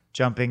truck,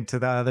 jumping to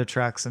the other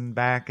trucks and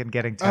back and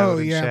getting towed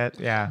and shit.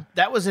 Yeah,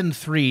 that was in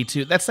 3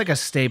 too. That's like a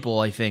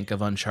staple, I think,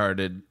 of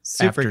Uncharted.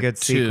 Super good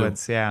 2.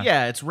 sequence. Yeah,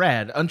 yeah, it's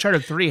rad.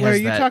 Uncharted 3 has.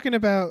 Are you talking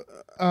about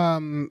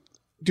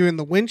doing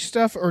the winch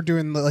stuff or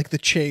doing the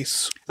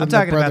chase? I'm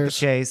talking about the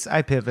chase.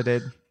 I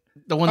pivoted.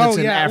 The one that's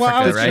in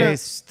Africa,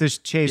 right? The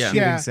chase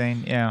shooting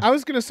scene, yeah. I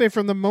was going to say,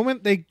 from the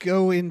moment they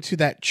go into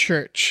that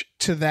church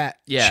to that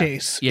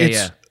chase,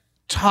 it's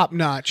top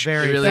notch.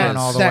 Very fun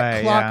all the way.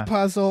 That clock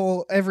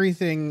puzzle,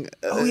 everything.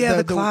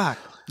 The clock.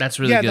 That's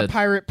really good. Yeah, the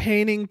pirate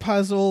painting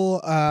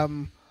puzzle.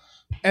 And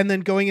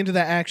then going into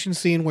that action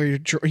scene where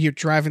you're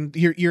driving,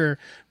 you're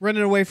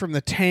running away from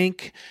the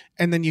tank,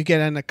 and then you get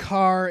in a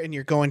car and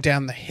you're going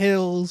down the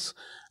hills.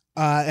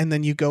 And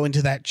then you go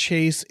into that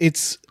chase.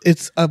 It's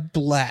a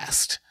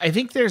blast. I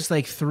think there's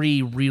like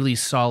 3 really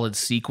solid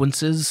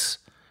sequences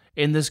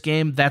in this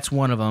game. That's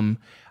one of them.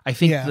 I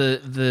think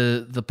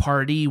the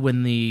party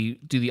when they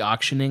do the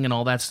auctioning and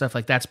all that stuff,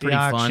 like that's pretty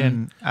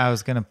fun. I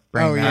was gonna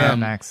bring that up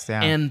next.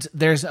 Yeah. And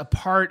there's a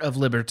part of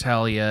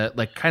Libertalia,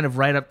 like kind of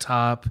right up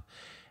top,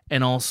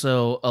 and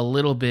also a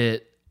little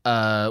bit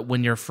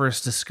when you're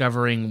first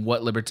discovering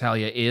what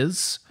Libertalia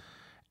is.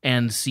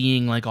 And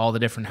seeing like all the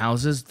different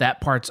houses,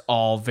 that part's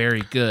all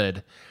very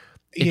good.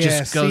 It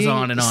just goes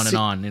on and on and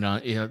on. You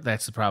know,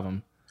 that's the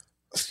problem.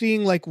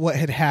 Seeing like what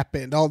had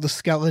happened, all the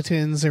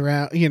skeletons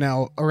around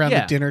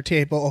the dinner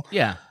table.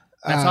 Yeah,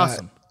 that's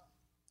awesome.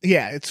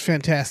 Yeah, it's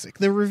fantastic.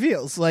 The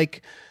reveals,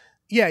 like,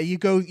 you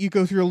go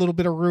through a little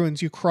bit of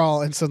ruins, you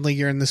crawl, and suddenly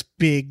you're in this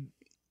big,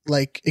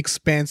 like,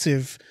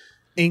 expansive,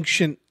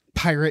 ancient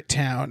pirate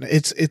town.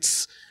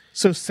 It's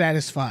so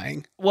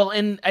satisfying. Well,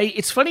 and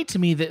it's funny to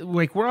me that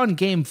like we're on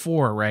game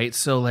 4, right?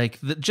 So like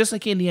just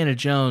like Indiana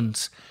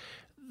Jones,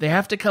 they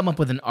have to come up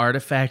with an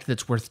artifact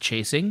that's worth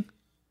chasing.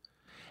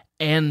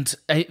 And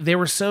they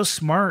were so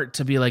smart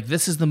to be like,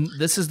 this is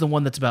the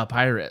one that's about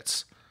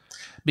pirates,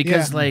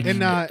 because like and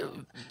not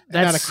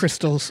a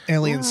crystal's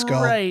alien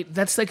skull, right?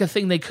 That's like a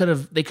thing they could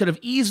have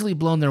easily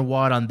blown their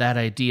wad on that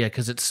idea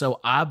because it's so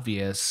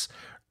obvious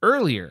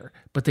earlier,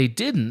 but they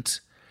didn't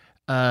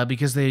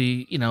because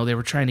they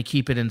were trying to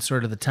keep it in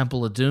sort of the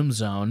Temple of Doom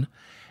zone,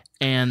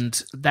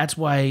 and that's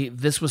why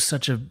this was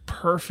such a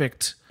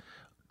perfect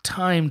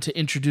time to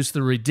introduce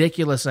the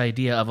ridiculous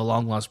idea of a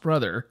long lost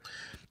brother.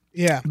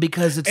 Yeah,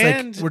 because it's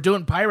like, we're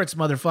doing pirates,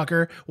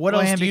 motherfucker. What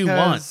else do you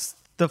want?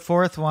 The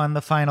fourth one,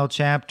 the final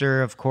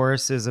chapter, of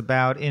course, is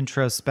about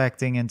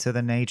introspecting into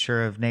the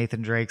nature of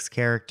Nathan Drake's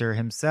character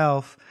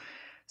himself.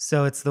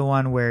 So it's the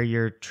one where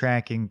you're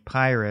tracking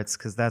pirates,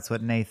 because that's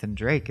what Nathan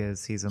Drake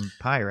is. He's a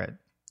pirate.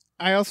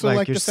 I also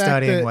like you're the fact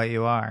studying that, what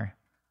you are.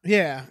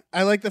 Yeah,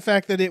 I like the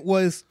fact that it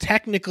was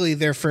technically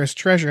their first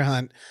treasure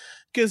hunt.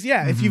 Because,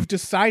 if you've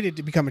decided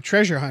to become a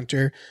treasure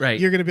hunter, right,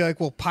 you're going to be like,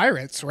 well,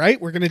 pirates,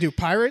 right? We're going to do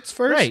pirates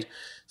first. Right.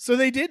 So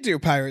they did do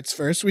pirates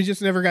first. We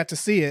just never got to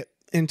see it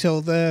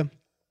until the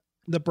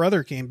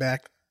brother came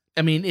back.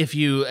 I mean, if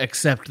you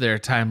accept their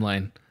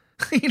timeline.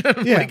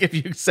 Like if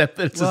you accept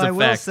that it's a fact. I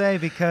will say,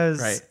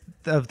 because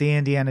of the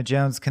Indiana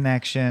Jones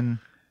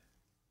connection,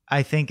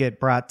 I think it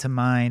brought to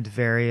mind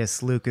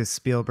various Lucas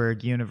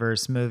Spielberg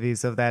universe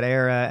movies of that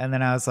era. And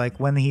then I was like,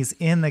 when he's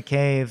in the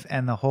cave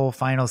and the whole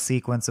final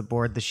sequence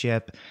aboard the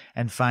ship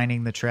and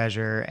finding the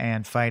treasure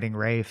and fighting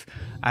Rafe,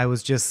 I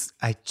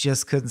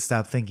just couldn't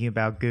stop thinking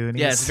about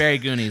Goonies. Yeah, it's very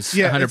Goonies.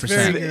 Yeah, 100%. It's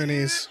very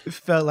Goonies. It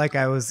felt like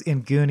I was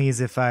in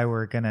Goonies if I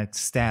were going to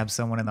stab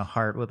someone in the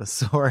heart with a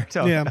sword.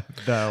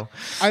 Though.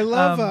 I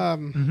love,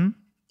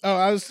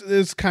 it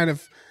was kind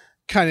of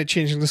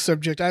changing the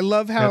subject. I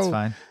love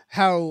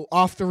how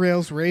off the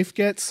rails Rafe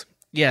gets.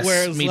 Yes,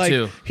 whereas, me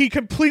too. He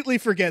completely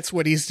forgets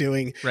what he's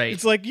doing. Right.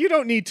 It's like, you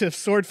don't need to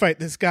sword fight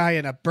this guy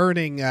in a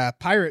burning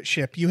pirate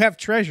ship. You have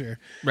treasure.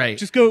 Right.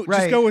 Just go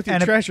with your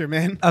treasure,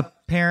 man.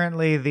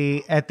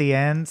 Apparently, at the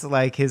end,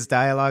 like his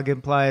dialogue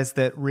implies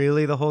that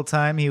really the whole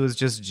time he was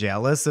just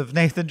jealous of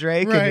Nathan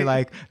Drake, and you're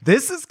like,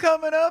 this is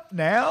coming up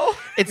now.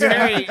 It's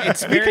very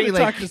we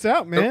like talked this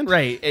out, man.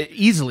 Right,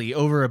 easily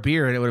over a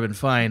beer, and it would have been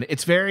fine.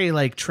 It's very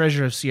like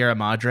Treasure of Sierra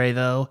Madre,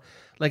 though.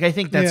 Like, I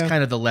think that's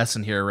kind of the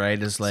lesson here, right?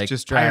 Is like, it's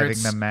just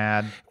pirates, driving them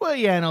mad. Well,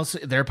 yeah, and also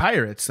they're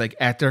pirates. Like,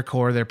 at their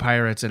core, they're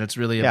pirates, and it's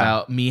really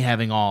about me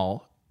having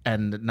all,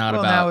 and not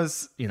about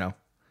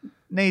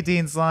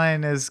Nadine's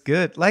line is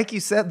good. Like you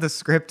said, the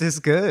script is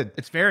good.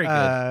 It's very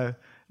good.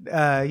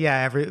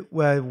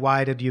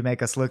 Why did you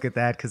make us look at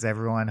that? Because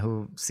everyone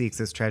who seeks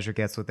this treasure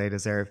gets what they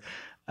deserve.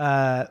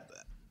 So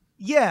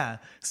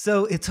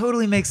it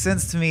totally makes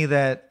sense to me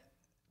that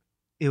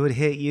it would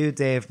hit you,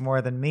 Dave,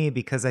 more than me,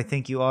 because I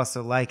think you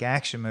also like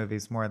action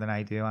movies more than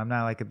I do. I'm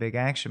not like a big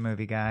action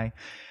movie guy.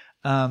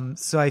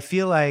 So I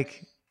feel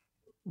like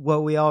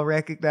what we all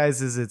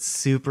recognize is it's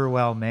super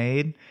well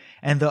made.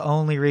 And the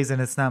only reason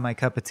it's not my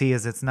cup of tea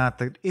is it's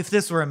not if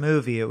this were a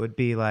movie, it would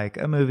be like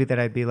a movie that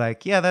I'd be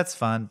like, yeah, that's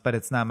fun, but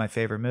it's not my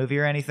favorite movie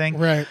or anything.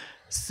 Right.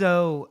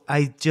 So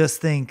I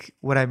just think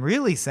what I'm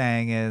really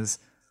saying is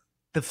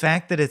the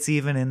fact that it's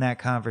even in that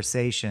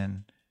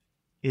conversation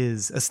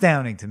is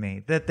astounding to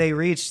me, that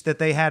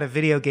they had a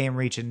video game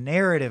reach a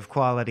narrative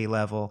quality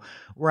level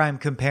where I'm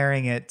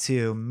comparing it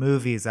to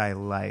movies I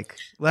like.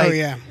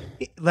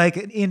 Like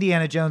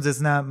Indiana Jones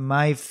is not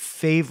my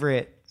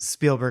favorite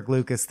Spielberg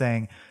Lucas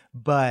thing,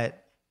 but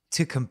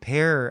to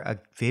compare a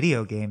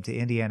video game to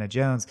Indiana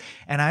Jones,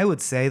 and I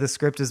would say the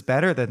script is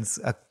better than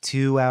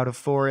 2 out of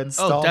 4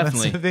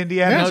 installments of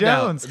Indiana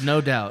Jones.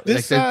 No doubt.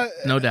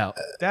 No doubt.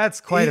 That's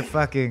quite a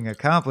fucking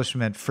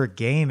accomplishment for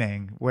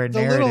gaming, where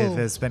narrative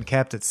has been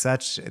kept at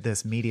such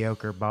this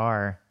mediocre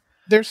bar.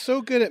 They're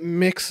so good at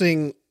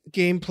mixing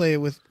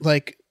gameplay with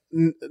like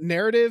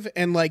narrative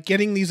and like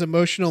getting these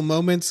emotional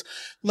moments.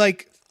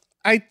 Like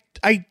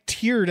I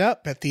teared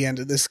up at the end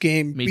of this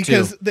game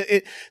because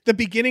the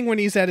beginning when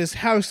he's at his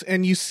house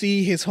and you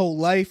see his whole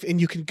life and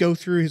you can go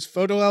through his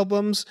photo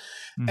albums,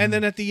 and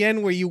then at the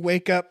end where you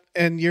wake up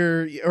and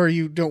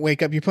you don't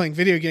wake up, you're playing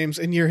video games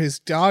and you're his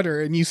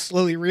daughter and you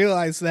slowly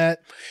realize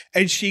that,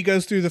 and she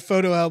goes through the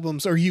photo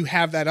albums, or you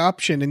have that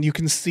option and you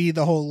can see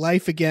the whole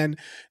life again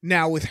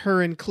now with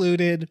her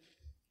included.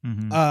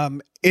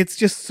 It's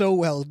just so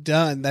well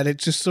done that it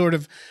just sort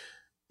of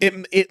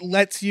it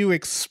lets you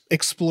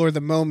explore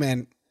the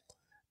moment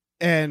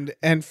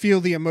and feel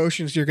the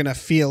emotions you're gonna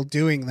feel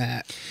doing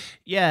that.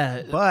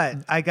 Yeah, but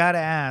I gotta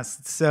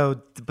ask.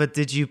 But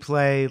did you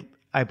play?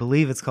 I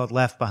believe it's called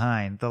Left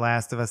Behind, The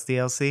Last of Us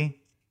DLC.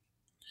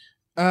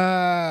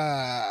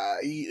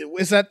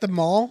 Is that the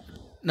mall?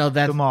 No,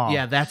 that's the mall.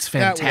 Yeah, that's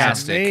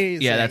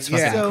fantastic. That's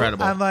fucking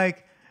incredible. I'm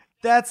like,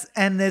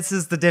 and this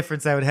is the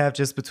difference I would have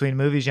just between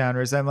movie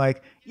genres. I'm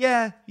like,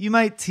 yeah, you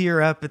might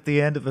tear up at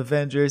the end of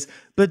Avengers,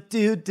 but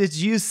dude, did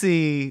you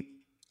see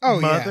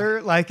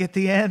mother. Like at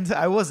the end,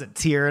 I wasn't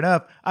tearing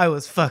up. I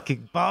was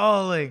fucking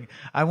bawling.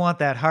 I want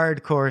that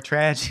hardcore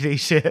tragedy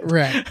shit.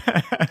 Right.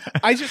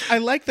 I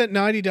like that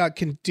Naughty Dog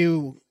can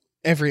do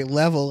every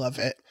level of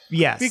it.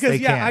 Yes, because they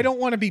can. I don't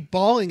want to be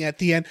bawling at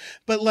the end,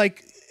 but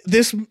like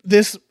this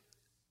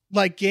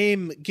like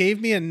game gave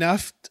me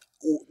enough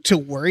to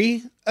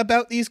worry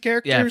about these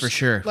characters. Yeah, for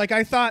sure. Like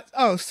I thought,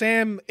 oh,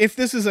 Sam, if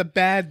this is a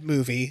bad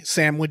movie,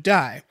 Sam would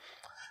die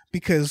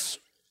because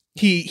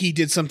he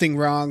did something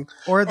wrong,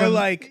 or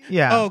like,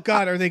 oh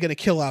God, are they going to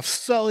kill off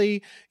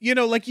Sully? You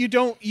know, like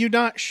you're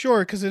not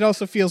sure, because it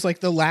also feels like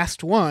the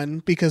last one,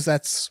 because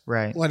that's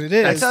what it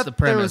is. I thought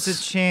there was a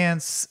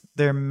chance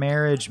their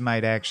marriage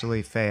might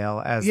actually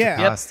fail as the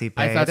cost he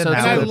paid. I thought so,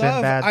 and too. that would have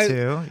been bad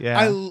too.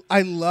 Yeah,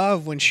 I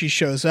love when she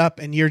shows up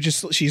and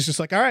she's just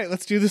like, all right,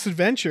 let's do this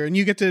adventure, and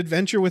you get to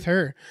adventure with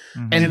her,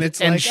 and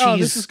it's like, oh,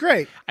 this is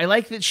great. I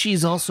like that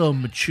she's also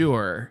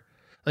mature.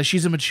 Like,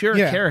 she's a mature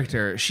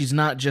character. She's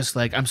not just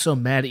like, I'm so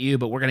mad at you,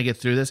 but we're gonna get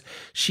through this.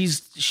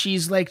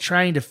 She's like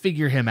trying to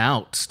figure him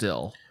out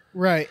still.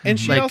 Right, and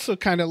she also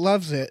kind of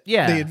loves it.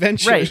 Yeah, the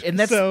adventure. Right, and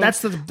that's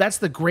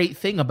the great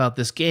thing about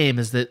this game,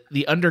 is that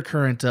the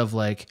undercurrent of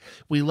like,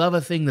 we love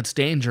a thing that's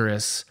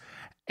dangerous,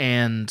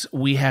 and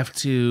we have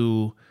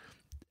to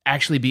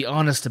actually be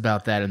honest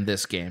about that in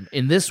this game.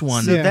 In this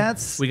one, we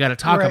got to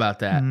talk about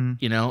that,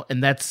 you know,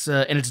 and that's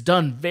and it's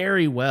done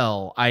very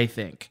well, I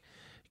think.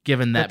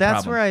 Given that, but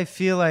that's problem. where I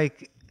feel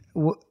like,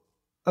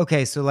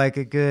 okay, so like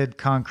a good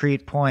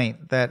concrete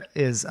point that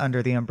is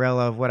under the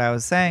umbrella of what I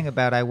was saying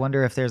about, I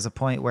wonder if there's a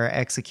point where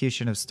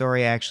execution of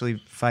story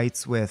actually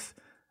fights with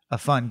a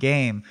fun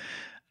game.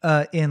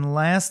 In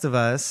Last of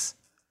Us,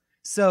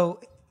 so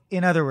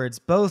in other words,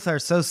 both are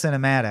so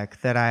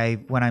cinematic that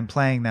when I'm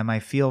playing them, I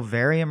feel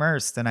very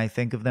immersed and I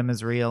think of them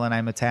as real and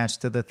I'm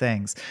attached to the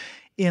things.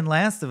 In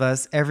Last of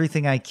Us,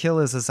 everything I kill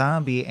is a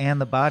zombie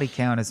and the body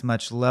count is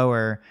much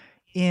lower.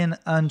 In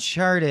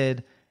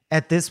Uncharted,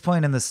 at this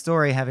point in the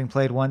story, having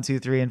played 1, 2,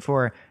 3, and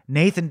 4,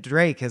 Nathan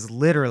Drake has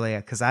literally,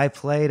 because I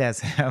played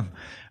as him,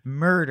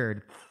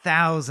 murdered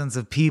thousands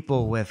of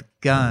people with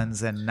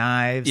guns and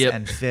knives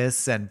and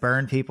fists and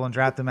burned people and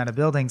dropped them out of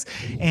buildings.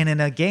 And in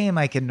a game,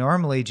 I can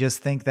normally just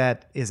think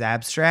that is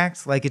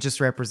abstract, like it just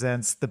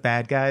represents the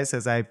bad guys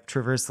as I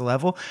traverse the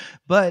level.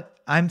 But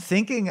I'm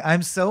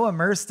so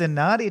immersed in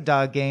Naughty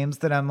Dog games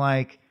that I'm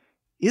like,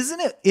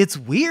 it's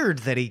weird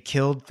that he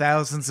killed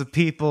thousands of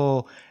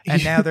people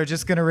and now they're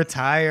just going to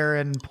retire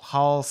and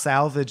haul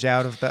salvage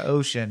out of the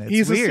ocean.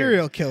 He's weird. A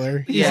serial killer.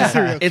 He's a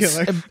serial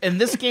killer.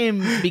 And this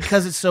game,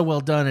 because it's so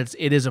well done,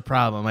 it is a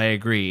problem. I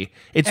agree.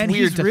 It's and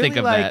weird to really think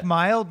of that.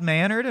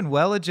 Mild-mannered and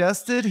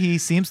well-adjusted. He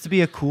seems to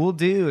be a cool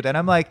dude. And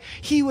I'm like,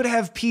 he would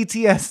have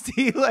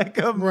PTSD like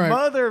a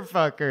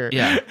motherfucker.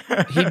 Yeah.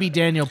 He'd be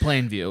Daniel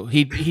Plainview.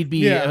 He'd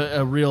be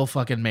a real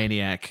fucking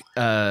maniac.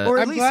 Or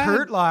at least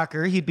Hurt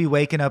Locker. He'd be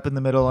waking up in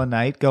the middle of the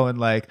night going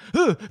like,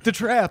 the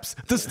traps,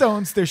 the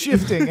stones, they're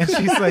shifting. And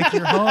she's like,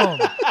 you're home.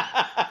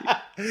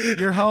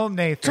 You're home,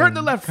 Nathan. Turn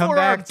the left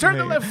forearm. Turn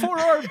the left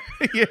forearm.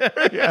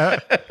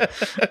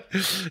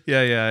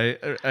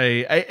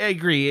 I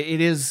agree.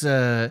 It is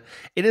a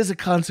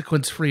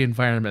consequence-free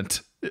environment,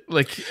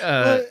 like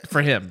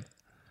for him.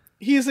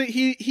 He's a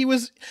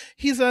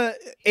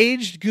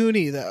aged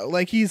Goonie though.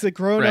 Like he's a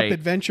grown up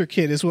adventure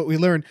kid is what we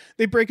learned.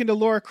 They break into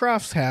Lara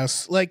Croft's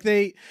house. Like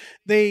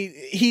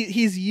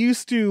he's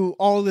used to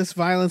all this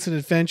violence and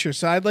adventure.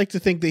 So I'd like to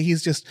think that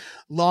he's just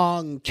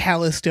long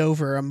calloused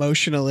over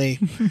emotionally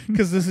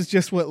because this is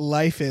just what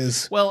life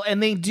is. Well,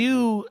 and they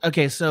do.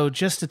 Okay, so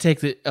just to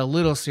take it a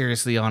little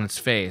seriously on its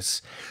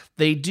face,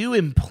 they do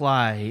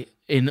imply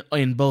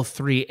in both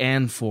 3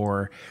 and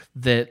 4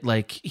 that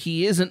like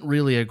he isn't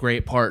really a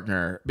great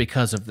partner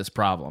because of this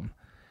problem,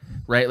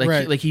 right?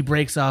 Like he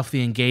breaks off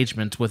the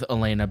engagement with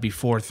Elena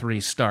before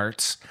 3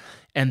 starts,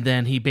 and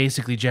then he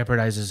basically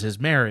jeopardizes his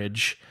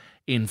marriage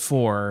in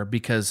 4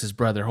 because his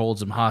brother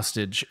holds him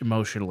hostage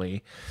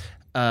emotionally.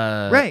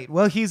 Right.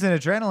 Well, he's an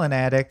adrenaline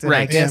addict, and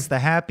I guess the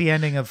happy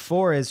ending of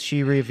 4 is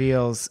she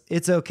reveals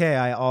it's okay,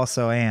 I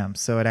also am,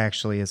 so it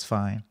actually is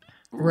fine.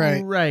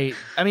 Right.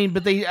 I mean,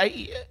 but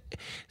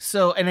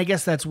and I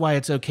guess that's why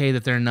it's okay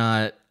that they're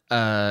not,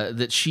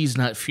 that she's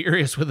not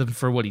furious with him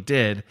for what he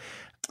did.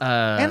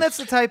 And that's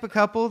the type of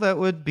couple that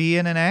would be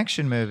in an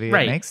action movie.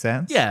 Right. It makes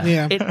sense.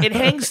 Yeah. It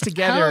hangs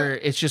together.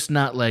 It's just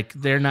not like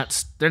they're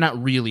not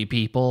really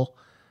people.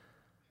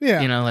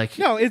 Yeah. You know, like,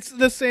 no, it's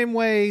the same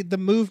way the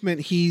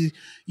movement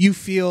you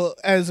feel,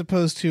 as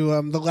opposed to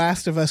The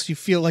Last of Us, you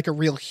feel like a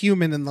real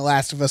human in The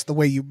Last of Us, the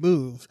way you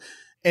move.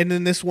 And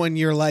in this one,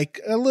 you're like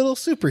a little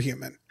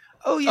superhuman.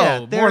 Oh,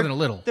 yeah. More than a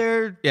little.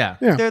 They're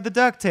the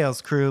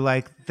DuckTales crew.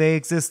 Like, they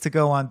exist to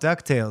go on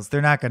DuckTales.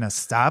 They're not going to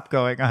stop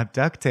going on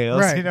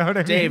DuckTales. Right. You know what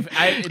I Dave,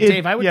 mean?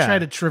 Dave, I would try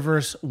to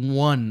traverse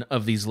one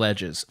of these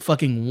ledges.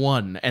 Fucking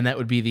one. And that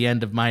would be the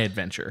end of my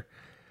adventure.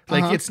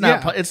 Like, it's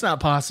not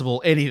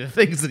possible, any of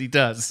the things that he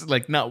does.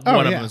 Like, not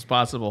one of them is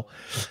possible.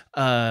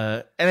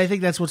 And I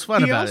think that's what's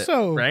fun about it.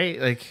 Right?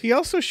 Like, he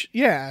also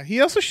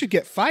should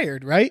get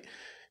fired, right?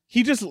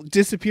 He just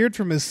disappeared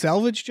from his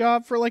salvage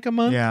job for like a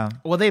month. Yeah.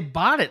 Well, they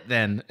bought it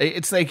then.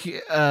 It's like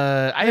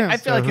I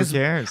feel like who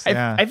cares?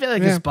 I feel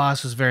like his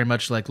boss was very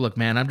much like, look,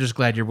 man, I'm just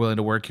glad you're willing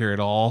to work here at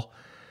all.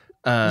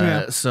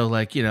 So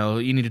like, you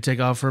need to take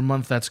off for a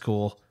month. That's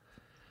cool.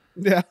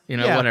 Yeah.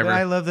 Whatever. But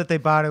I love that they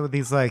bought it with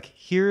these like,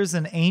 here's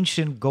an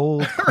ancient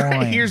gold coin.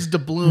 Right, here's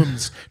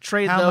doubloons.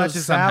 Trade How those much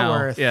is somehow. that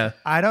worth? Yeah.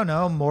 I don't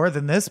know. More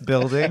than this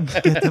building.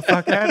 Get the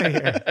fuck out of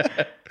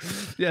here.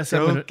 Yes,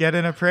 Go get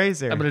an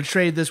appraiser. I'm going to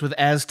trade this with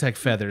Aztec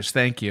feathers.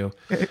 Thank you.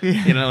 Right.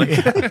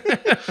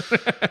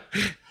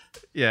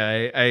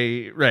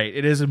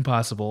 It is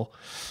impossible.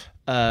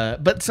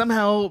 But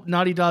somehow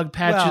Naughty Dog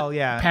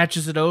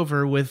patches it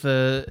over with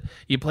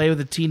you play with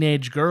a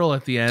teenage girl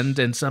at the end,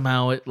 and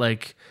somehow it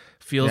like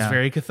feels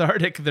very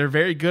cathartic. They're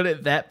very good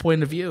at that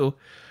point of view.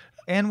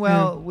 And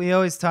we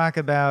always talk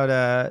about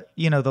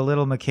the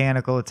little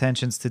mechanical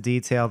attentions to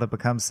detail that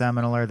become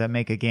seminal or that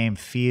make a game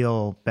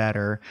feel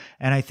better.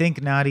 And I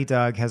think Naughty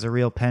Dog has a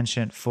real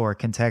penchant for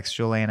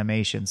contextual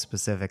animation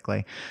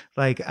specifically.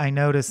 Like I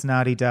notice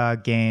Naughty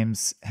Dog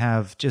games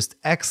have just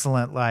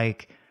excellent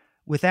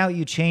without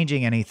you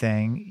changing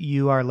anything,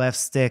 you are left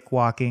stick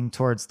walking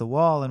towards the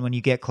wall, and when you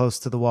get close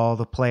to the wall,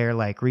 the player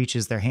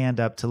reaches their hand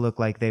up to look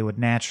like they would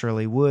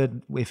naturally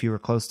would if you were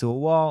close to a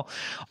wall.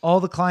 All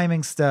the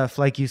climbing stuff,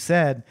 like you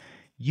said,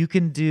 you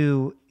can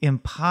do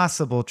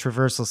impossible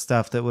traversal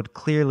stuff that would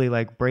clearly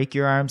break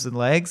your arms and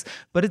legs,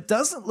 but it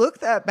doesn't look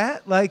that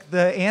bad.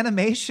 The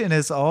animation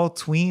is all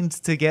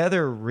tweened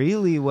together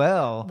really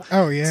well.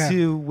 Oh yeah.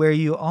 To where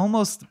you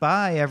almost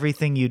buy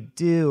everything you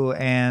do,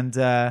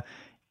 and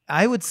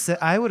I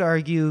would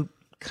argue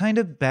kind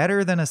of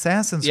better than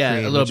Assassin's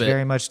Creed, which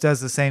very much does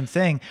the same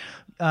thing.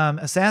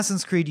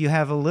 Assassin's Creed, you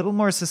have a little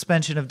more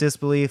suspension of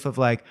disbelief of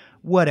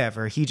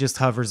whatever, he just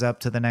hovers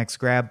up to the next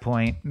grab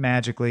point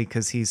magically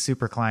because he's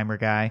super climber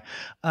guy.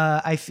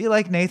 I feel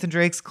like Nathan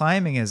Drake's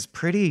climbing is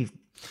pretty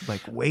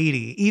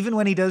weighty, even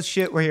when he does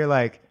shit where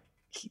you're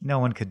no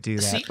one could do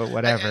that, but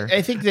whatever.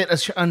 I think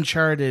that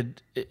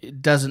Uncharted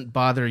doesn't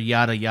bother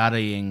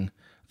yada-yadaing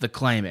the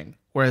climbing,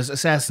 whereas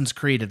Assassin's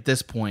Creed at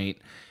this point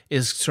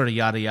is sort of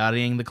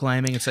yada-yadaing the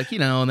climbing. It's and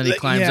then he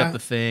climbs up the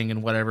thing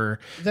and whatever.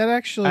 That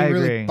actually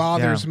really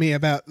bothers me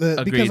about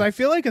because I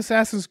feel like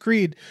Assassin's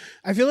Creed,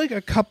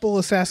 a couple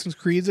Assassin's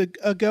Creeds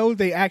ago,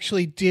 they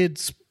actually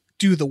did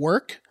do the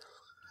work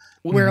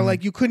where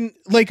you couldn't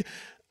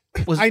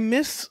was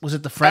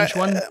it the French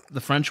one? The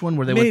French one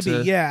where they went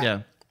to...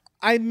 Yeah.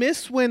 I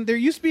miss when there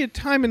used to be a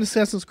time in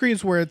Assassin's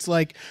Creed where it's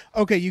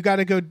okay, you got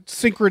to go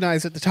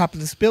synchronize at the top of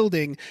this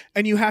building,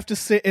 and you have to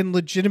sit and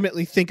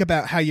legitimately think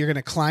about how you're going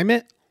to climb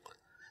it.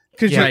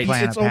 Because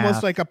it's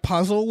almost like a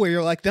puzzle where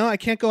you're no, I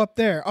can't go up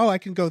there. Oh, I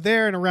can go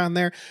there and around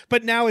there.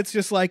 But now it's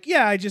just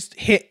I just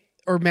hit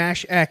or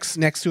mash X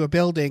next to a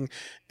building,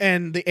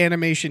 and the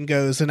animation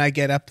goes, and I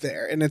get up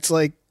there. And it's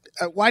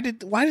why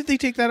did they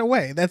take that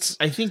away?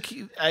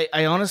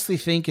 I honestly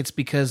think it's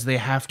because they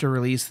have to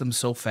release them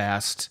so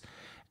fast.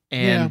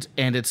 And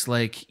it's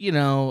they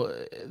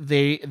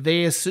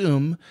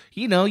assume,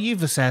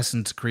 you've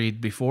Assassin's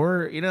Creed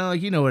before, you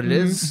know what it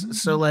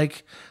is. So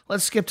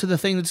let's skip to the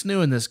thing that's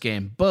new in this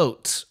game,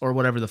 boats or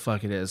whatever the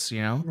fuck it is,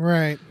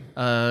 Right.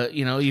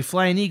 You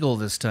fly an eagle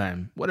this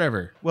time,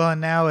 whatever. Well, and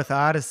now with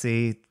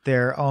Odyssey,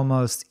 they're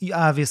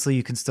obviously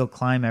you can still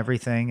climb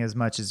everything as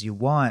much as you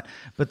want,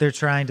 but they're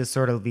trying to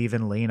sort of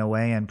even lean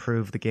away and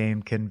prove the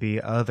game can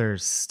be other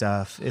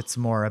stuff. It's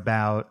more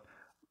about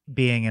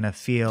being in a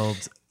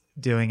field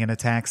doing an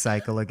attack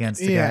cycle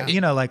against a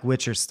guy,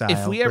 Witcher style.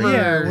 If we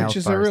ever, which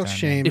is a real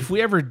shame. If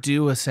we ever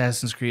do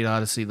Assassin's Creed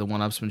Odyssey, the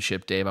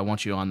 1Upsmanship, Dave, I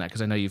want you on that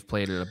because I know you've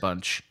played it a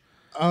bunch.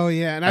 Oh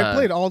yeah, and I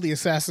played all the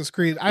Assassin's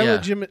Creed. I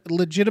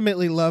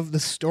legitimately love the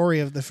story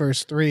of the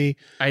first three.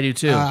 I do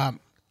too. And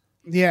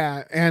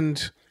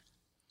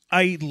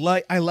I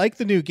like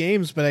the new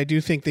games, but I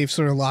do think they've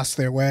sort of lost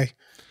their way.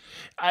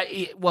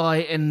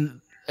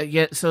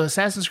 So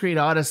Assassin's Creed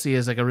Odyssey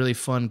is a really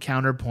fun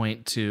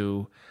counterpoint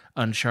to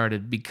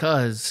Uncharted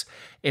because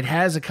it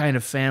has a kind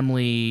of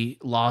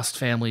lost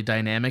family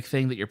dynamic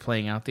thing that you're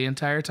playing out the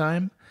entire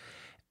time.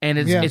 And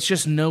it's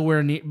just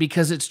nowhere near,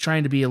 because it's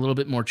trying to be a little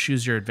bit more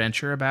choose your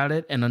adventure about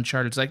it. And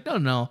Uncharted's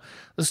no,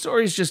 the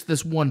story's just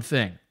this one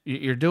thing.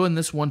 You're doing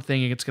this one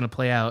thing and it's going to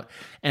play out.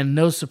 And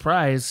no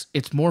surprise,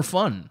 it's more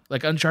fun.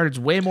 Uncharted's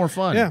way more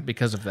fun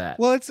because of that.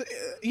 Well,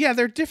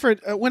 they're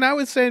different. When I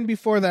was saying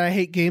before that I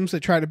hate games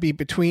that try to be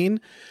between,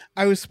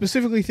 I was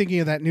specifically thinking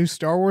of that new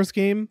Star Wars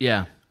game.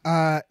 Yeah.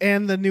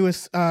 And the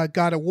newest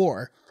God of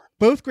War.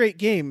 Both great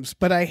games,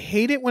 but I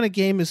hate it when a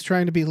game is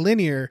trying to be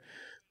linear,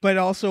 but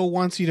also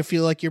wants you to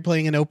feel like you're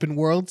playing an open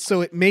world,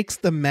 so it makes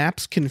the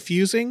maps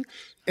confusing,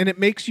 and it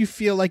makes you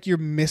feel like you're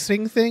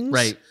missing things.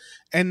 Right.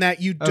 And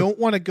that you don't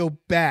want to go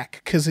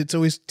back, because it's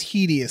always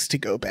tedious to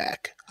go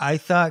back. I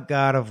thought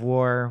God of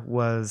War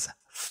was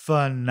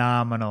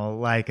phenomenal,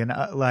 like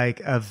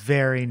a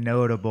very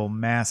notable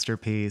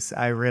masterpiece.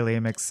 I really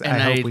am I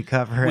hope we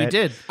cover it. We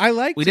did. I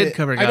liked we it. did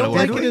cover I don't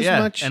like it as yeah.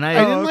 much. And I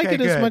didn't like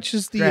it as much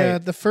as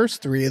the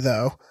first three,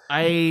 though.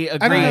 I agree.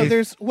 I don't know.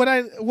 There's what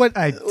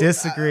I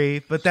disagree,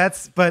 but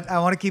I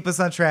want to keep us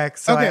on track.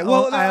 So okay,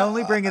 I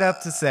only bring it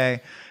up to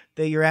say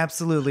that you're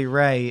absolutely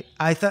right.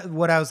 I thought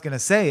what I was going to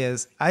say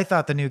is I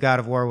thought the new God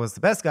of War was the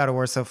best God of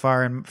War so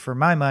far, and for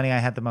my money, I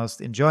had the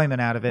most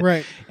enjoyment out of it.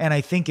 Right. And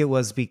I think it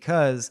was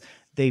because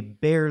they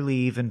barely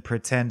even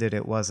pretended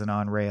it wasn't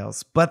on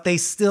rails, but they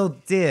still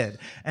did.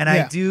 And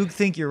I do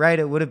think you're right.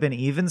 It would have been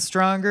even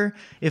stronger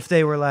if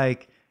they were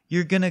like,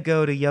 you're going to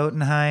go to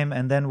Jotunheim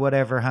and then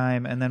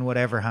whateverheim and then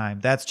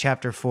whateverheim. That's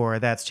chapter 4.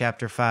 That's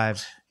chapter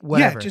 5.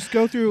 Whatever. Yeah, just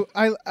go through.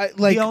 I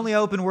like the only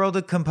open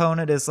world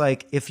component is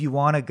like if you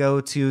want to go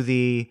to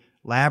the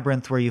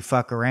labyrinth where you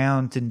fuck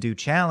around and do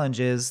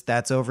challenges,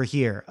 that's over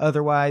here.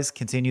 Otherwise,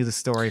 continue the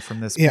story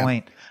from this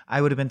point.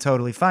 I would have been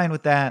totally fine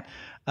with that.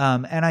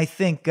 And I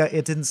think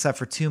it didn't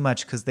suffer too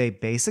much because they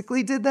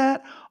basically did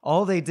that.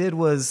 All they did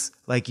was,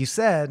 like you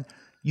said,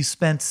 you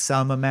spent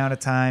some amount of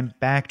time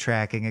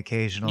backtracking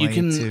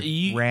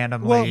occasionally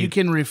randomly. You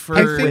can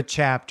refer with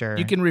chapter.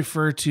 You can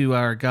refer to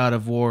our God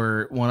of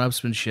War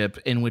 1Upsmanship,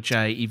 in which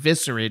I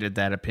eviscerated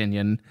that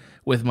opinion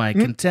with my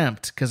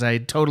contempt because I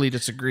totally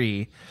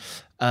disagree.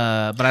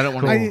 But I don't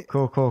want to.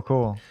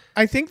 Cool.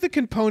 I think the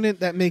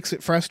component that makes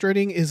it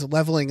frustrating is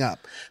leveling up.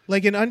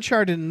 Like in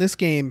Uncharted in this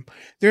game,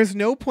 there's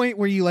no point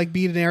where you like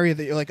beat an area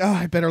that you're like, oh,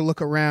 I better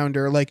look around,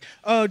 or like,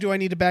 oh, do I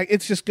need to back?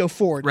 It's just go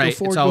forward, right. Go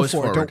forward, it's always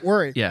go forward. Don't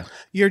worry. Yeah.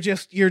 You're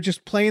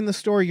just playing the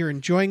story. You're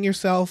enjoying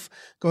yourself.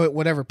 Go at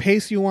whatever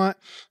pace you want.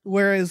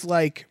 Whereas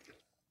like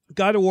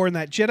God of War and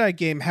that Jedi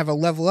game have a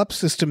level up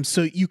system,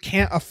 so you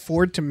can't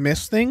afford to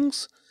miss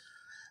things.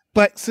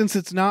 But since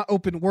it's not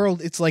open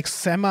world, it's like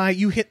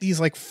you hit these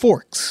like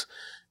forks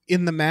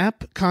in the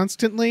map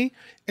constantly,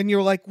 and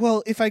you're like,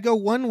 well, if I go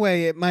one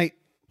way, it might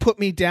put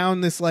me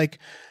down this like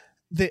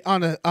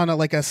on a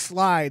like a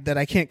slide that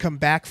I can't come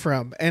back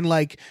from, and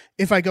like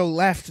if I go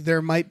left,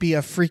 there might be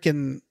a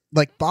freaking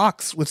like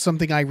box with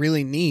something I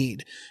really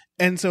need.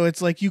 And so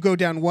it's like you go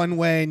down one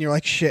way and you're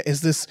like, shit, is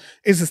this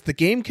the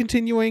game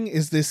continuing?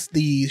 Is this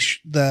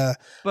the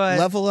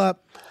level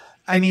up?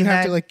 I mean, you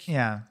have to like,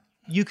 yeah,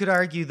 you could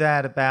argue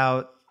that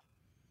about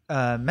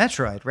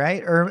Metroid,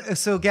 right? Or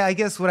so I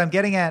guess what I'm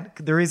getting at,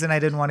 the reason I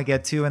didn't want to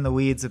get too in the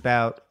weeds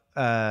about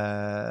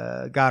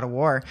God of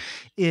War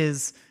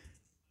is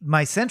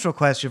my central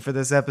question for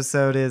this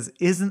episode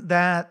isn't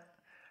that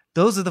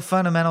those are the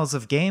fundamentals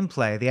of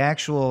gameplay, the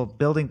actual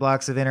building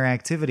blocks of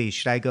interactivity.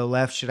 Should I go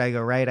left? Should I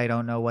go right? I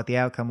don't know what the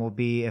outcome will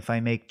be if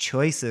I make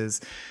choices.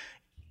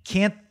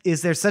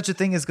 Is there such a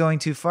thing as going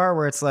too far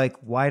where it's like,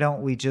 why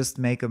don't we just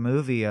make a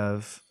movie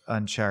of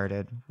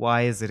Uncharted?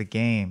 Why is it a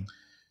game?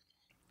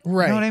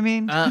 Right. You know what I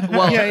mean?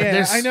 Well,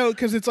 yeah. I know,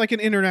 because it's like an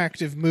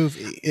interactive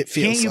movie. It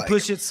feels. Can't you like.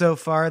 push it so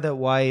far that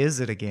why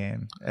is it a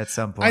game at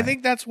some point? I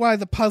think that's why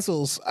the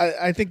puzzles.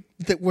 I think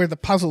that where the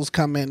puzzles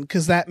come in,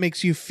 because that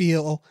makes you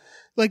feel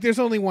like there's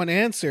only one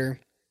answer,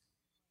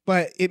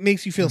 but it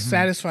makes you feel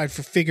satisfied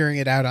for figuring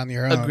it out on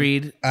your own.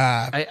 Agreed.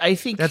 I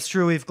think that's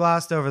true. We've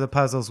glossed over the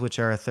puzzles, which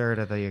are a third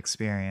of the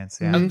experience.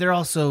 Yeah, they're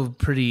also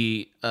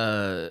pretty.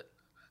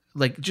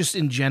 Like just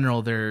in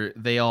general,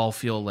 they all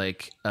feel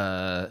like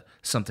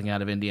something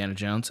out of Indiana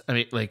Jones. I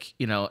mean, like,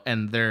 you know,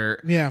 and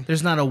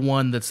there's not a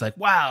one that's like,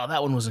 wow,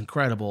 that one was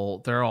incredible.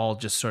 They're all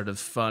just sort of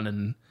fun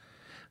and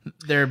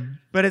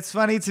But it's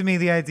funny to me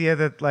the idea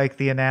that like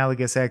the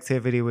analogous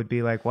activity would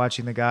be like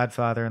watching The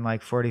Godfather, and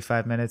like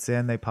 45 minutes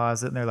in they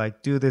pause it and they're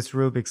like, do this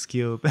Rubik's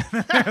Cube.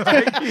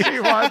 Like,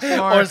 you watch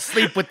more. Or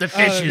sleep with the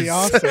fishes.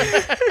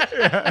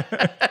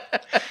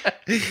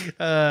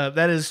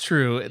 That is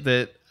true.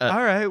 That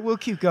all right, we'll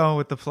keep going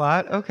with the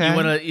plot. Okay, you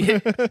want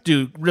to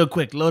do real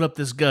quick? Load up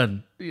this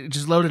gun.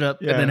 Just load it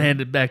up and then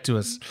hand it back to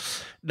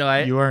us. No,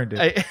 you earned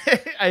it.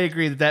 I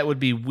agree that would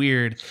be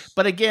weird.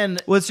 But again,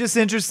 well, it's just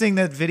interesting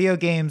that video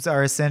games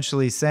are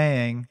essentially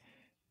saying,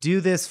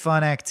 do this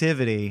fun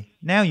activity.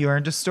 Now you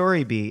earned a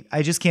story beat.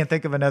 I just can't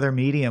think of another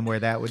medium where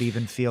that would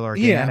even feel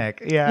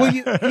organic. Yeah. Well,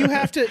 you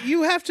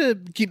have to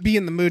be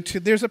in the mood too.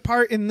 There's a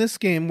part in this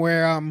game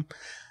where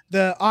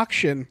the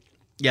auction.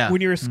 Yeah.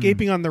 When you're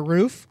escaping on the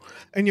roof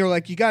and you're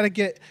like, you gotta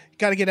get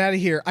out of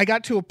here. I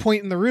got to a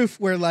point in the roof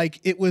where like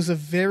it was a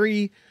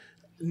very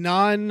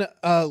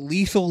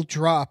non-lethal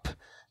drop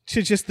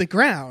to just the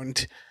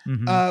ground,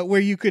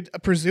 where you could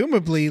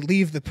presumably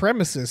leave the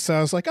premises. So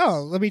I was like,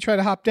 oh, let me try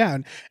to hop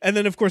down. And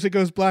then of course it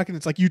goes black and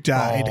it's like, you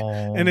died.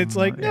 And it's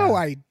like, no,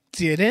 I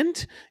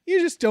didn't. You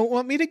just don't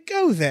want me to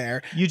go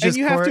there. You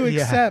have to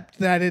accept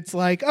that it's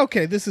like,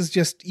 okay, this is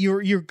just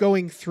you're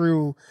going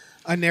through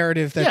a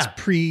narrative that's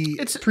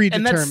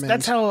predetermined. And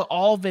that's how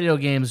all video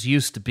games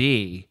used to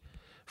be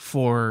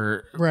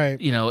for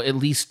at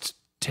least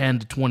 10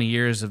 to 20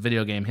 years of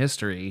video game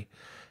history.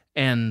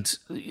 And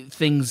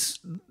things,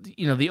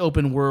 the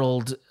open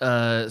world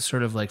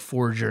sort of like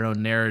forge your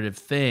own narrative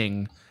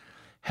thing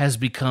has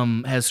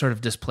sort of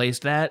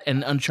displaced that.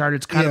 And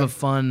Uncharted's kind of a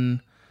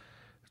fun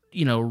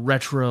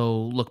retro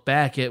look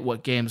back at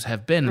what games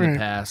have been in the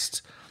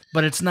past,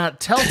 but it's not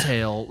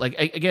Telltale. Like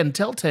again,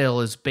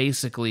 Telltale is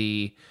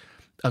basically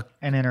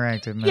an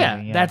interactive movie.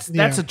 Yeah,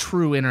 that's a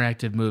true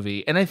interactive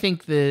movie, and I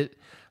think that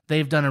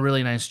they've done a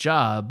really nice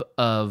job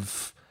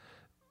of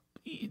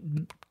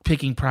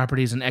picking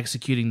properties and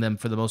executing them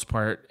for the most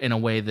part in a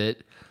way that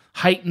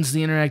heightens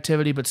the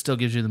interactivity but still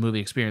gives you the movie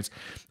experience.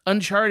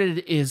 Uncharted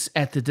is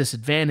at the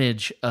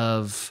disadvantage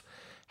of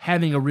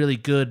having a really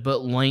good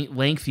but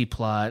lengthy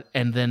plot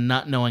and then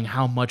not knowing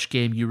how much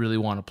game you really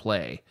want to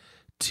play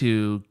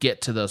to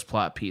get to those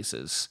plot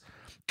pieces.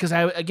 Because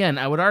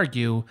I would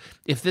argue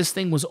if this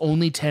thing was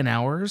only 10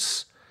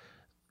 hours,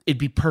 it'd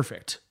be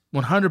perfect.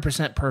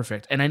 100%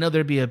 perfect. And I know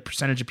there'd be a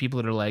percentage of people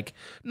that are like,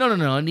 no,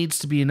 it needs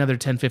to be another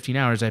 10, 15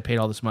 hours. I paid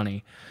all this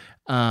money.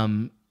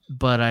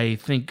 But I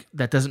think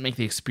that doesn't make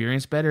the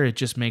experience better. It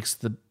just makes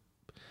the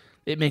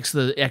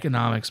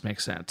economics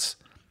make sense.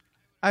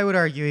 I would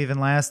argue even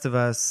Last of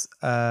Us,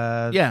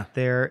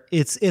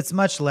 it's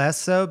much less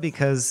so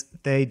because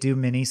they do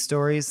mini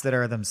stories that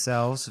are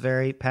themselves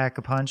very pack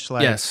a punch.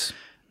 Like, yes.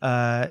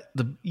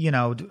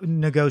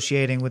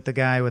 Negotiating with the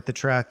guy with the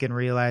truck and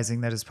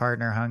realizing that his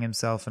partner hung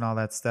himself and all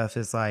that stuff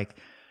is like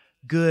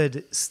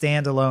good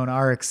standalone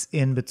arcs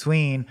in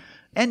between.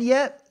 And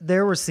yet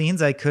there were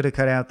scenes I could have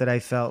cut out that I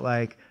felt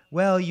like,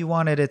 well, you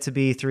wanted it to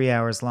be 3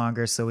 hours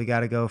longer, so we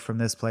got to go from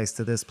this place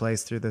to this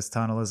place through this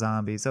tunnel of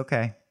zombies.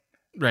 Okay.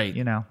 Right.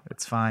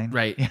 It's fine.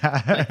 Right.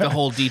 Yeah. Like the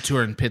whole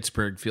detour in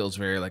Pittsburgh feels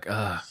very like,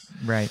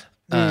 Right.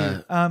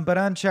 But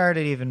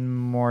Uncharted even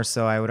more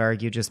so, I would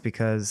argue, just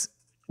because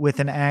with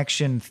an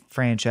action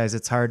franchise,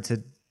 it's hard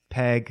to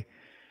peg.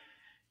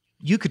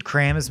 You could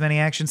cram as many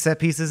action set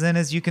pieces in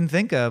as you can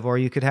think of, or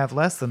you could have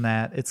less than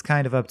that. It's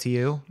kind of up to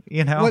you.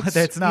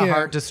 It's not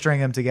hard to string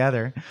them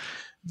together.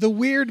 The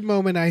weird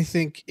moment, I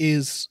think,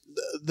 is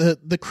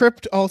the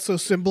crypt also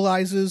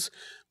symbolizes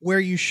where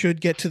you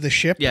should get to the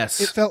ship.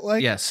 Yes. It felt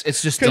like. Yes.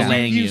 It's just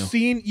delaying you.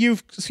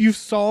 You've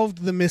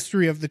solved the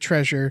mystery of the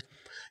treasure.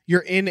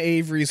 You're in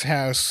Avery's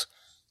house.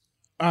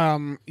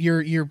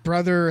 Your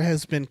brother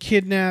has been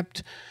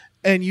kidnapped,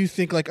 and you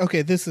think like,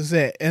 okay, this is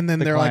it. And then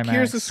they're climax. like,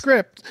 here's a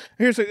script,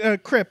 here's a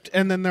crypt.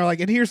 And then they're like,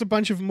 and here's a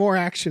bunch of more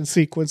action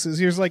sequences.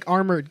 Here's like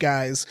armored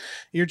guys.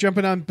 You're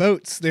jumping on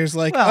boats. There's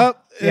like,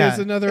 there's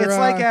another. It's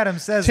like Adam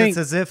says, tank. It's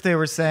as if they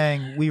were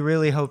saying, we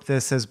really hope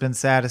this has been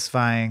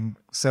satisfying.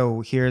 So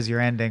here's your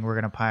ending. We're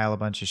going to pile a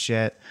bunch of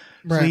shit.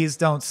 Right. Please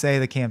don't say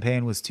the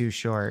campaign was too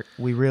short.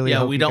 We really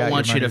hope we you don't got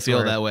want your you to money's feel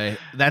worth. that way.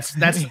 That's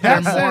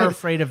they're more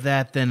afraid of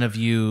that than of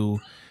you,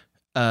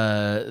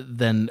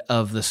 than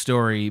of the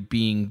story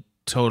being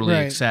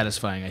totally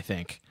satisfying, I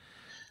think.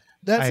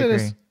 That's I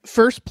agree.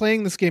 First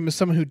playing this game as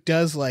someone who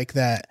does like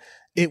that.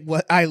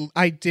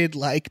 I did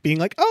like being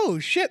like, oh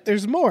shit,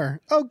 there's more.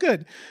 Oh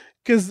good.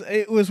 Because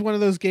it was one of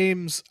those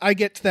games, I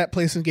get to that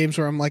place in games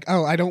where I'm like,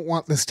 oh, I don't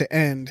want this to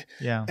end.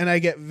 Yeah. And I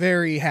get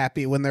very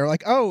happy when they're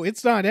like, oh,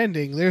 it's not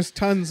ending. There's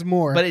tons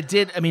more. But it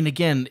did, I mean,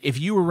 again, if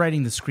you were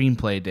writing the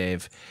screenplay,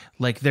 Dave,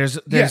 like there's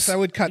yes, I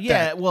would cut that.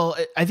 Yeah, well,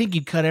 I think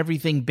you'd cut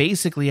everything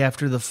basically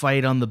after the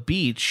fight on the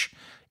beach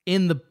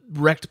in the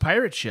wrecked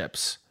pirate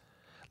ships.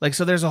 Like,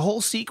 so there's a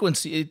whole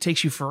sequence. It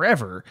takes you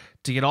forever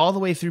to get all the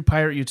way through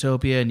Pirate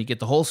Utopia, and you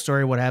get the whole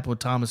story, what happened with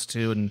Thomas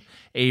 2 and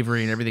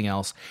Avery and everything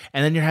else.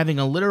 And then you're having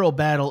a literal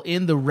battle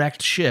in the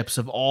wrecked ships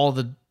of all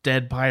the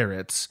dead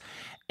pirates.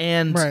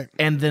 And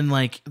then,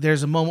 like,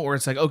 there's a moment where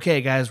it's like, okay,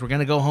 guys, we're going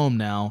to go home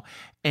now.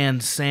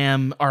 And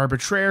Sam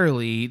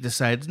arbitrarily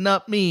decides,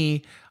 not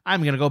me,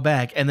 I'm going to go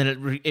back. And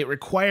then it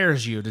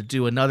requires you to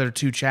do another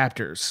 2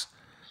 chapters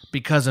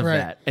because of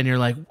that. And you're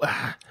like,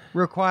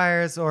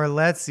 requires or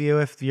lets you,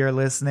 if you're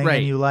listening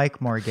and you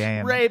like more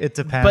game. Right. It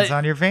depends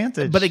on your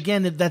vantage. But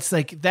again, that's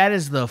like, that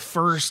is the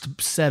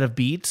first set of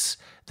beats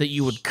that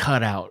you would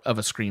cut out of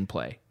a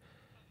screenplay.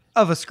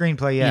 Of a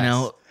screenplay, yes. You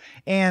know?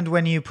 And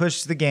when you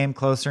push the game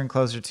closer and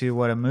closer to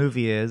what a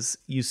movie is,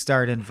 you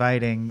start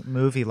inviting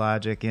movie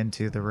logic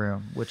into the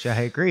room, which I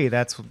agree.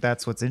 That's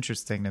what's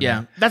interesting to me.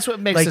 Yeah, that's what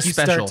makes it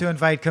special. You start to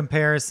invite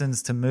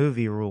comparisons to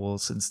movie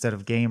rules instead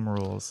of game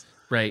rules.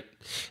 Right.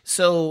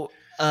 So...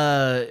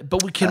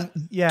 but we can.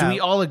 Do we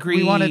all agree?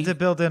 We wanted to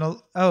build in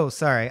a.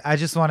 Sorry. I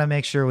just want to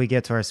make sure we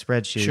get to our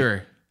spreadsheet.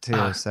 Sure. Too.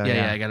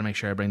 I got to make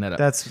sure I bring that up.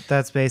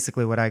 That's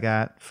basically what I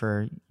got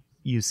for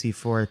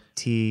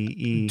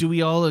UC4TE. Do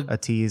we all a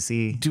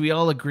TEC? Do we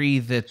all agree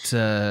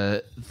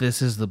that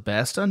this is the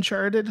best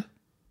Uncharted?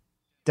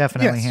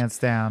 Definitely, hands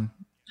down.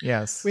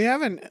 Yes. We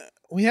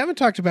haven't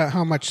talked about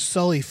how much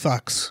Sully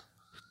fucks.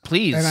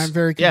 Please. And I'm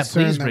very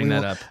concerned. Please bring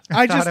that up.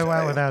 I thought it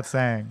went without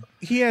saying.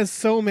 He has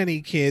so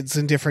many kids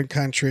in different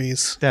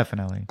countries.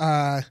 Definitely.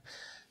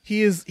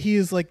 He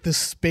is like the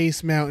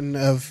Space Mountain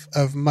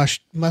of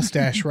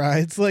mustache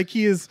rides. Like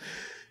he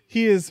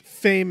is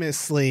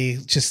famously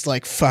just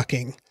like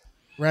fucking,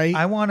 right?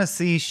 I want to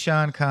see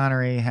Sean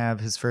Connery have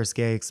his first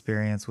gay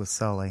experience with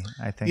Sully.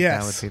 I think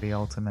that would be the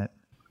ultimate.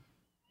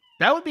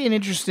 That would be an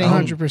interesting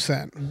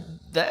 100%.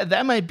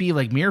 That might be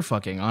like mirror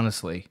fucking,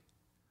 honestly.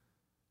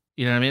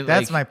 You know what I mean?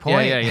 That's my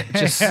point. Yeah.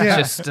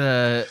 Just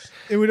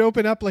It would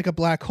open up like a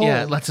black hole.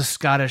 Yeah, lots of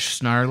Scottish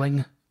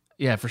snarling.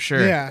 Yeah, for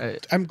sure. Yeah,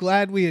 I'm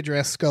glad we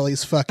addressed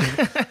Scully's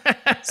fucking.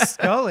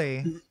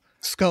 Scully.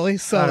 Sully.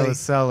 Oh, it was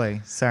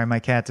Sully. Sorry, my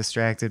cat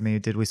distracted me.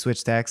 Did we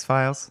switch to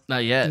X-Files?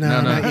 Not yet.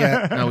 No, No, not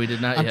yet. No, we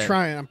did not I'm yet.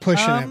 trying. I'm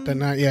pushing it, but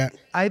not yet.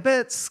 I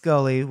bet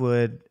Scully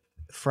would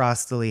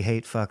frostily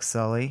hate fuck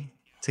Sully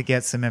to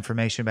get some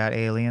information about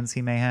aliens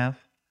he may have.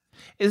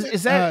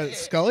 Is that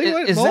Scully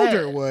would?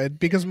 Mulder would,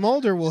 because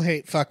Mulder will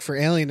hate fuck for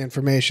alien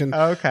information.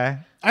 Okay.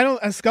 I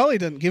don't. Scully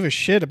doesn't give a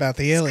shit about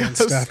the alien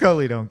stuff.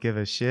 Scully don't give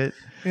a shit.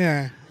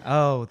 Yeah.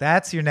 Oh,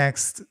 that's your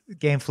next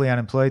Gamefully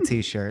Unemployed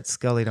t-shirt.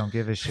 Scully don't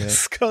give a shit.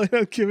 Scully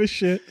don't give a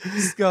shit.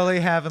 Scully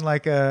having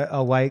like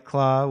a White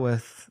Claw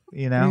with,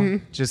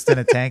 just in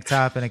a tank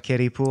top in a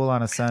kiddie pool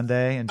on a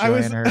Sunday,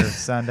 enjoying her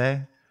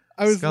Sunday.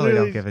 Scully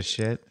don't give a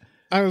shit.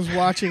 I was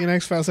watching an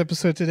X-Files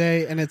episode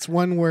today, and it's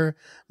one where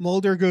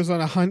Mulder goes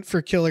on a hunt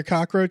for killer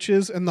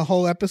cockroaches, and the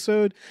whole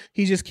episode,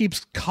 he just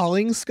keeps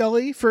calling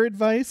Scully for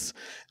advice.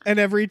 And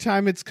every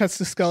time it cuts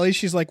to Scully,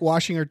 she's like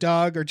washing her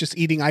dog or just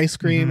eating ice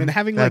cream and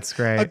having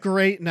a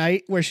great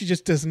night where she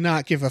just does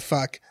not give a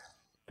fuck.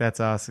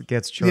 That's awesome.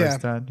 Gets chores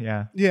done.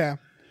 Yeah. Yeah.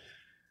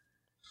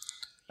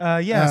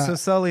 So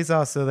Sully's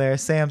also there.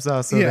 Sam's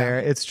also there.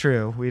 It's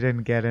true. We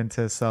didn't get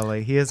into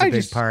Sully. He is a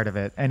big part of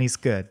it, and he's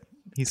good.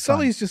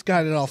 Sully's just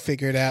got it all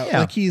figured out. Yeah.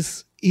 Like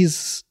he's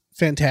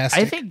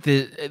fantastic. I think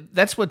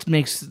that's what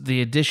makes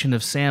the addition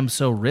of Sam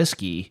so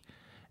risky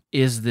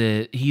is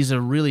that he's a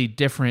really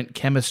different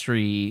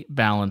chemistry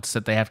balance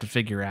that they have to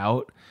figure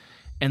out.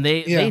 And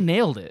they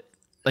nailed it.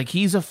 Like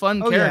he's a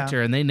fun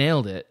character and they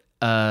nailed it.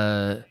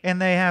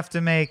 And they have to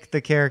make the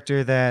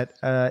character that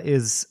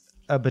is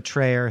a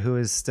betrayer who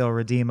is still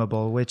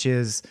redeemable, which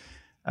is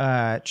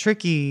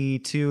tricky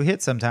to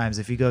hit sometimes.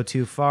 If you go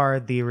too far,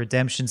 the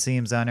redemption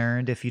seems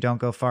unearned. If you don't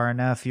go far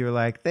enough, you're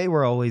like, they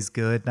were always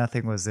good.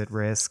 Nothing was at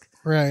risk.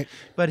 Right.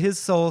 But his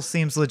soul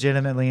seems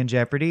legitimately in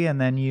jeopardy, and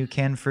then you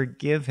can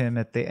forgive him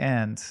at the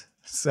end.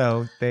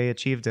 So they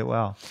achieved it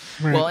well.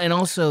 Right. Well, and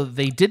also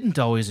they didn't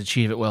always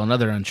achieve it well in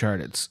other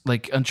Uncharted's.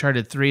 Like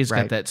Uncharted 3's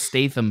got that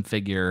Statham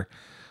figure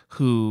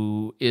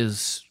who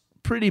is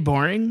pretty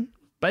boring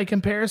by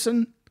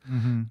comparison.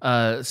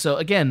 Mm-hmm. So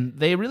again,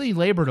 they really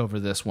labored over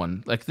this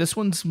one. Like this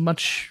one's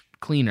much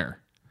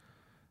cleaner.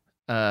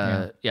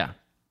 That's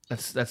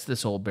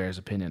this old bear's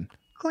opinion.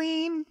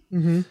 Clean.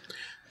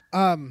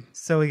 Mm-hmm.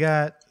 So we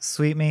got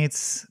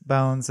sweetmeats,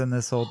 bones, and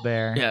this old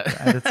bear. Yeah,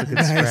 that's a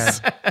good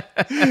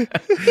spread.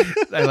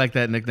 I like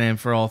that nickname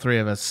for all three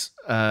of us.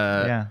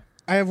 I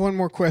have one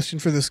more question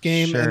for this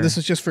game, and this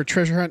is just for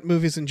treasure hunt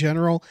movies in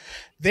general.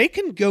 They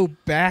can go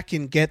back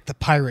and get the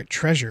pirate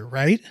treasure,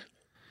 right?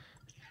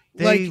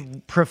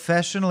 They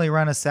professionally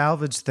run a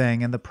salvage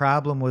thing, and the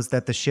problem was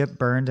that the ship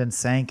burned and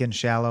sank in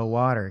shallow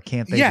water.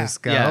 Can't they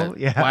just go?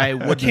 Yeah. Why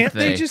wouldn't Can't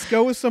they just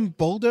go with some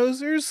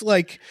bulldozers?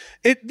 Like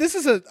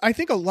I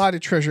think a lot of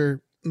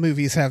treasure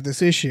movies have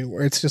this issue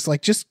where it's just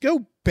like, just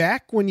go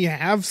back when you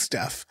have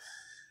stuff.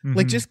 Mm-hmm.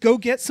 Like, just go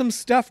get some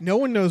stuff. No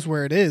one knows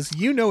where it is.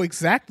 You know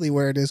exactly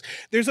where it is.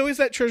 There's always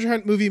that treasure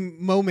hunt movie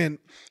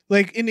moment,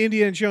 like in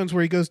Indiana Jones,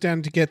 where he goes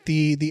down to get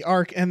the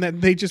Ark, and then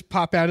they just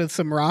pop out of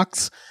some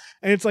rocks.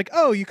 And it's like,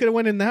 oh, you could have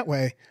went in that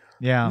way.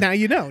 Yeah. Now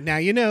you know,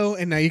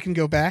 and now you can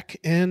go back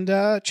and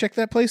check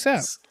that place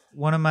out.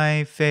 One of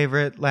my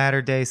favorite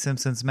latter-day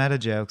Simpsons meta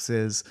jokes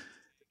is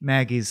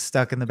Maggie's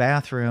stuck in the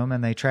bathroom,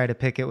 and they try to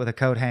pick it with a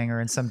coat hanger,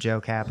 and some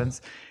joke happens.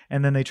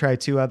 And then they try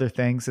two other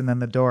things, and then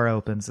the door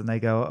opens, and they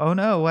go, oh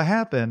no, what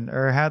happened?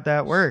 Or how'd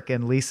that work?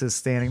 And Lisa's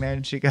standing there,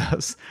 and she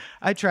goes,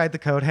 I tried the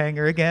coat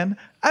hanger again.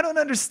 I don't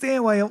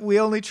understand why we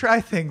only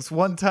try things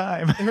one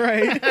time.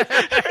 Right.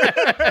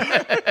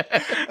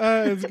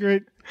 That's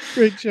great.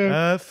 Great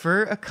joke.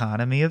 For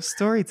economy of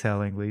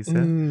storytelling, Lisa.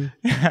 Today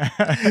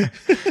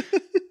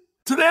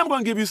I'm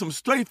going to give you some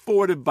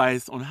straightforward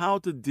advice on how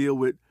to deal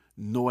with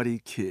naughty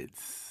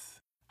kids.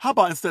 How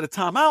about instead of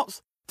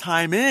timeouts,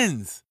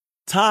 time-ins?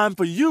 Time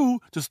for you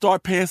to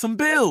start paying some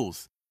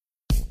bills.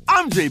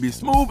 I'm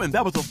JB Smoove, and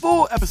that was a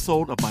full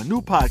episode of my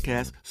new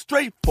podcast,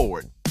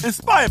 Straightforward,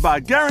 inspired by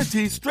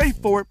guaranteed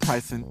straightforward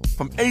pricing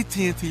from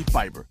AT&T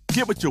Fiber.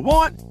 Get what you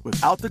want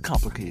without the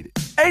complicated.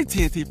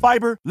 AT&T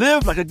Fiber,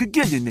 live like a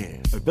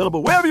gigillionaire.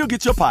 Available wherever you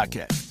get your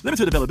podcasts.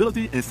 Limited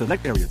availability in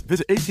select areas.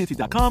 Visit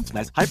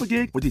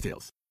AT&T.com/hypergig for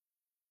details.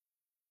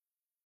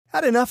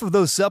 Had enough of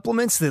those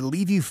supplements that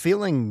leave you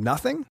feeling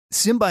nothing?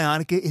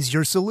 Symbiotica is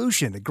your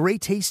solution to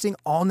great-tasting,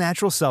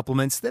 all-natural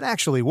supplements that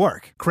actually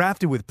work.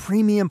 Crafted with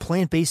premium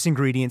plant-based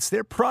ingredients,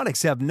 their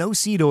products have no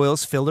seed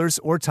oils, fillers,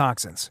 or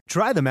toxins.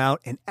 Try them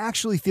out and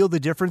actually feel the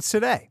difference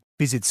today.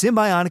 Visit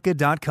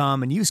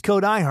Symbiotica.com and use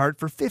code IHEART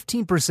for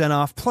 15%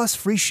 off plus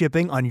free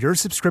shipping on your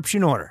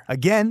subscription order.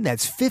 Again,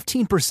 that's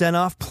 15%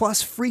 off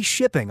plus free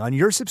shipping on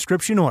your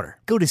subscription order.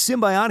 Go to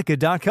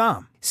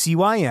Symbiotica.com,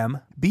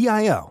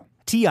 CYMBIOTIKA.com.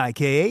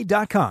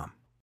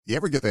 You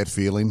ever get that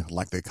feeling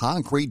like the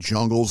concrete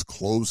jungle's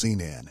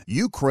closing in?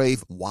 You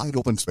crave wide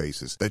open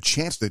spaces, the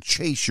chance to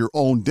chase your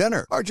own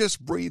dinner, or just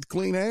breathe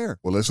clean air.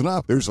 Well, listen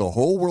up. There's a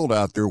whole world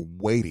out there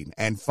waiting,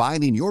 and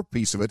finding your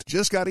piece of it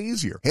just got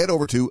easier. Head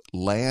over to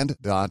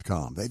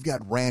land.com. They've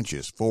got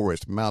ranches,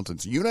 forests,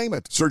 mountains, you name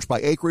it. Search by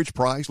acreage,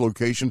 price,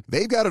 location.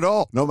 They've got it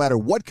all. No matter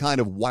what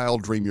kind of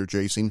wild dream you're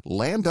chasing,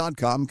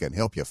 land.com can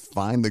help you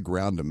find the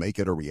ground to make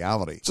it a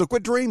reality. So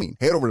quit dreaming.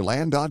 Head over to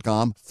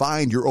land.com,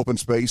 find your open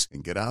space,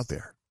 and get out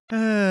there.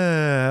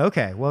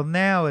 Okay, well,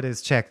 now it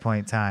is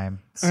checkpoint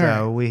time.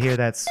 So we hear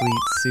that sweet,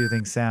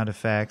 soothing sound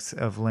effects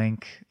of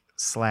Link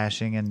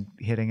slashing and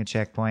hitting a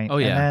checkpoint. Oh,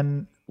 yeah.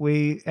 And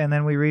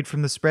then we read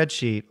from the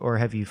spreadsheet, or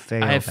have you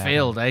failed? I have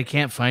failed. I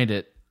can't find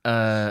it.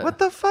 What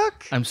the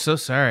fuck? I'm so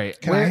sorry.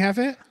 Can I have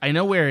it? I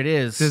know where it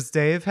is. Does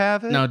Dave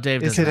have it? No,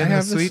 Dave doesn't. doesn't. Is it in the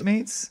have this-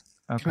 sweetmeats?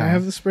 Okay. Can I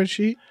have the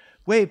spreadsheet?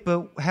 Wait,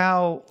 but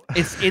how?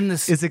 It's in the.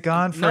 Is it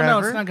gone forever? No,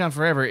 it's not gone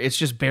forever. It's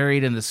just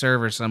buried in the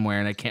server somewhere,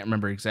 and I can't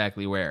remember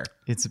exactly where.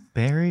 It's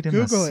buried in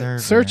Google the server. it.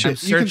 Search I'm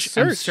it. You can search.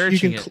 I'm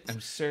searching You can it. I'm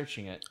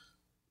searching it.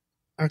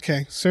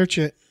 Okay, search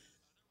it.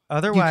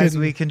 Otherwise,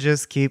 we can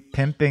just keep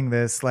pimping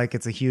this like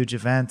it's a huge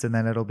event, and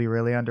then it'll be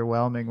really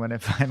underwhelming when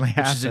it finally Which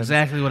happens. is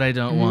exactly what I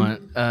don't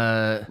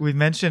want. We've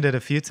mentioned it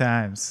a few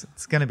times.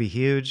 It's going to be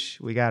huge.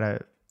 We got a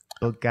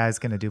guy's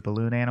going to do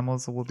balloon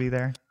animals. Will be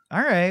there.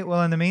 All right.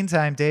 Well, in the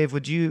meantime, Dave,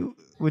 would you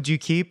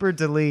keep or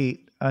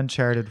delete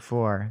Uncharted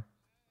 4?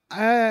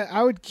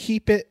 I would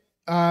keep it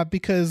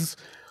because,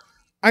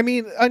 I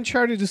mean,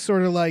 Uncharted is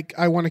sort of like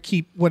I want to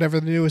keep whatever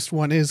the newest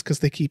one is because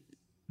they keep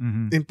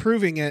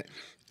improving it.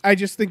 I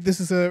just think this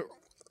is a,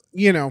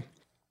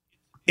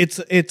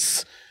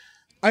 it's.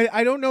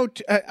 I don't know.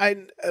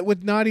 I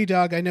with Naughty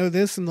Dog, I know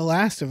this and The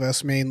Last of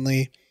Us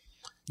mainly.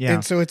 Yeah,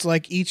 and so it's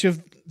like each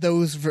of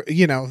those,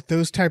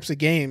 those types of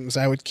games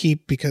I would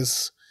keep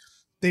because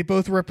they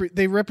both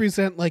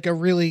represent like a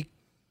really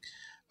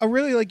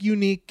like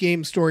unique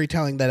game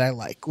storytelling that I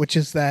like, which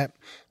is that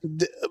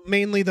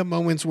mainly the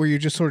moments where you're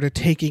just sort of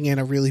taking in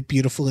a really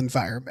beautiful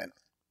environment.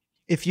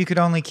 If you could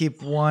only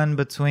keep one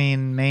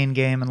between main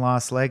game and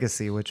Lost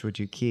Legacy, which would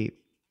you keep?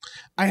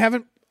 I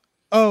haven't.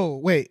 Oh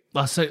wait,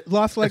 Lost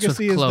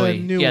Legacy is the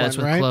new one, that's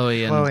with right?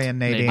 Chloe and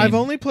Nadine. I've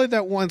only played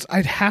that once.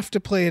 I'd have to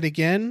play it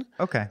again.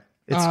 Okay,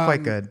 it's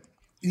quite good.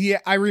 Yeah,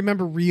 I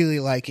remember really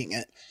liking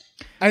it.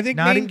 I think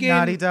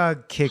Naughty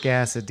Dog kick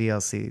ass at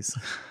DLCs.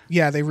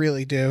 Yeah, they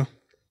really do.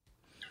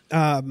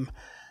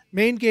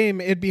 Main game,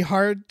 it'd be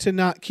hard to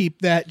not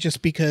keep that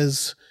just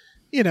because,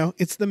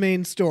 it's the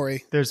main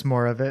story. There's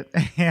more of it.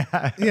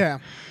 Yeah.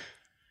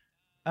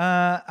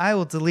 I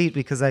will delete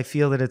because I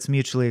feel that it's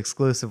mutually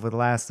exclusive with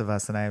Last of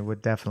Us, and I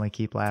would definitely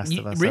keep Last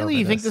of Us. Really?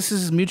 You think this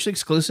is mutually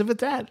exclusive at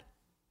that?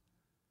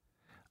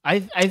 I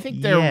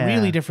think they're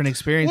really different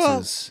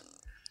experiences.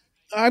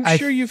 Well, I'm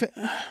sure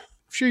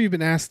you've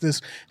been asked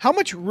this. How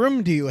much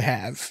room do you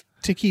have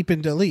to keep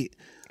and delete?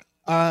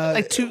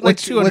 Like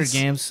 200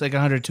 games, like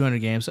 100, 200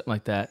 games, something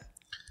like that.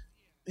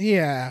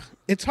 Yeah,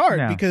 it's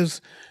hard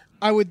because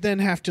I would then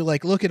have to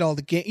like look at all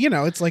the games.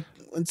 It's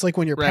like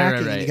when you're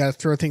packing and you got to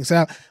throw things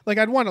out. Like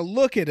I'd want to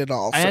look at it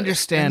all. I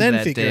understand and then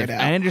that, figure Dave. it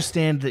out. I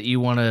understand that you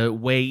want to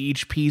weigh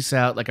each piece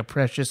out like a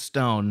precious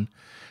stone,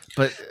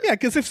 but yeah,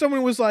 because if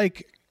someone was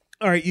like,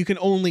 "All right, you can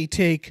only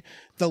take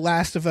The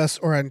Last of Us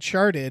or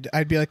Uncharted,"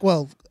 I'd be like,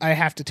 "Well, I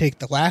have to take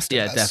The Last of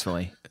Us." Yeah,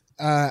 definitely.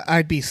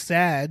 I'd be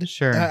sad.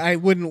 Sure.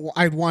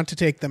 I'd want to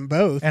take them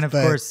both. And of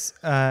course,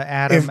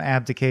 Adam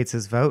abdicates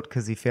his vote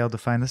because he failed to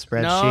find the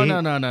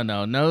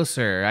spreadsheet. No,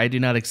 sir. I do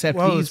not accept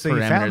these so you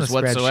found the parameters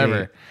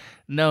whatsoever.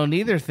 No,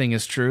 neither thing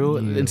is true.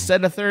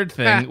 Instead, a third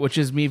thing, which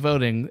is me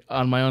voting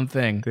on my own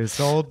thing. This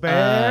old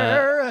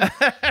bear.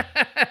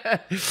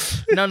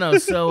 No.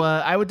 So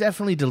I would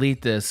definitely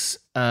delete this,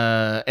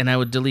 and I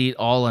would delete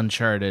all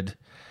Uncharted.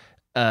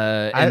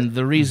 And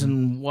the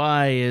reason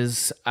why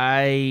is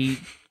I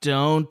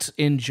don't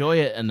enjoy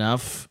it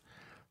enough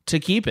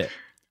to keep it.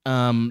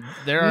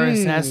 There are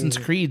Assassin's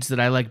Creeds that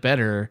I like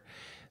better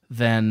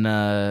than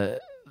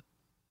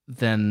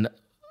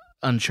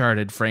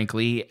Uncharted,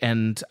 frankly,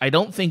 and I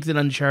don't think that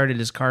Uncharted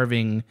is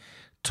carving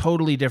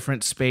totally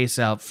different space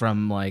out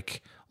from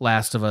like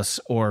Last of Us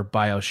or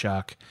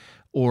BioShock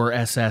or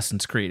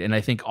Assassin's Creed, and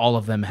I think all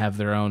of them have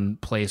their own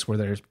place where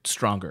they're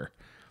stronger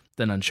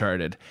than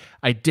Uncharted.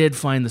 I did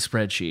find the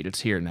spreadsheet.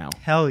 It's here now.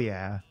 Hell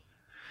yeah.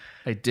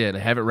 I did. I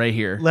have it right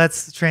here.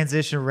 Let's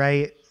transition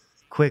right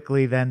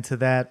quickly then to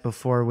that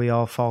before we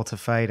all fall to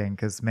fighting,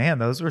 because man,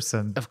 those were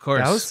some. Of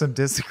course, that was some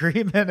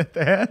disagreement at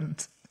the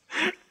end.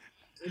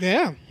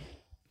 Yeah.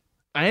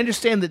 I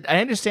understand that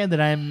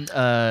I'm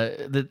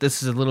that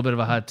this is a little bit of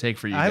a hot take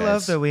for you guys. I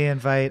love that we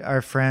invite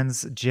our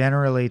friends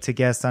generally to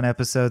guest on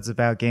episodes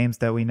about games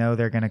that we know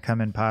they're going to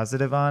come in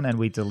positive on, and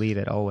we delete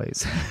it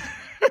always.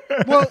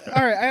 Well,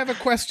 all right, I have a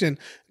question.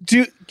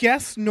 Do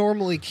guests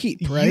normally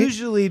keep, right?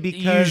 Usually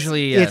because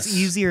yes. It's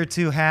easier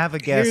to have a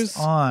guest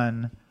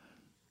on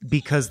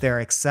because they're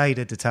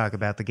excited to talk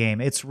about the game.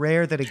 It's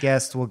rare that a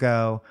guest will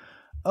go,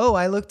 oh,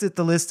 I looked at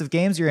the list of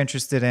games you're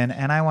interested in,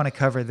 and I want to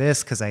cover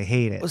this because I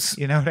hate it.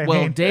 You know what I mean?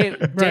 Well,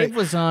 Dave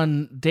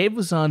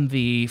was on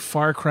the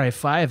Far Cry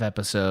 5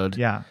 episode.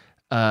 Yeah.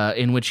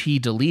 In which he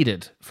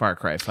deleted Far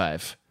Cry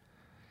 5.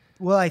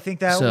 Well, I think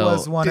that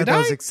was one of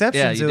those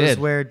exceptions. Yeah, it was did.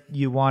 where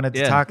you wanted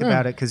to talk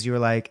about it because you were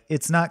like,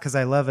 it's not because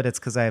I love it, it's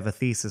because I have a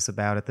thesis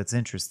about it that's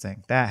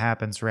interesting. That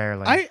happens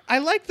rarely. I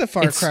like the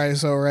Far Cry,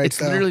 though, right?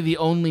 It's literally the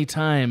only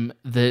time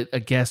that a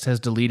guest has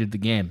deleted the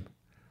game.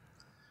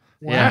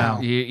 Wow.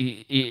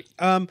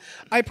 Yeah.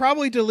 I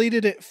probably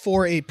deleted it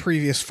for a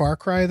previous Far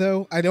Cry,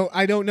 though. I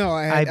don't know.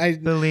 I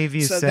believe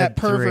you said that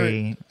pervert.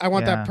 3. I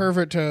want that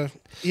pervert to.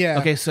 Yeah.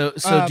 Okay, so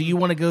do you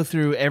want to go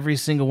through every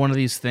single one of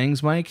these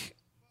things, Mike?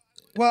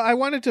 Well, I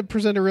wanted to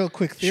present a real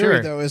quick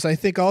theory, though, is I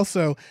think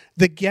also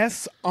the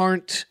guests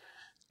aren't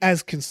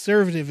as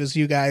conservative as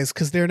you guys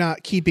because they're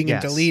not keeping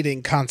and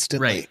deleting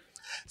constantly. Right.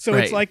 So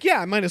it's like,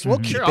 I might as well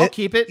keep it. I'll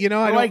keep it. You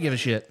know, I give a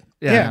shit.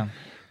 Yeah.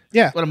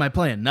 What am I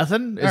playing?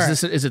 Nothing?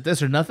 Is it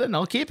this or nothing?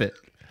 I'll keep it.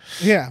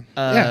 Yeah.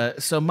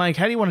 So, Mike,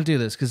 how do you want to do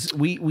this? Because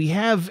we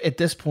have at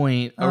this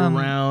point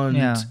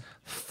around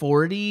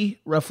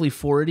roughly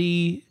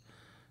 40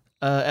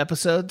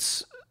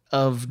 episodes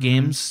of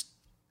games.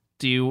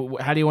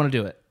 How do you want to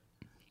do it?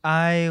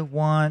 I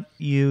want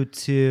you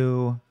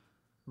to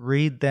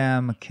read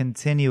them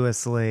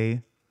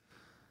continuously.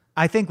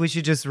 I think we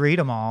should just read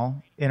them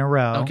all in a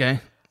row. Okay.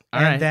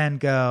 And then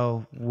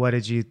go, what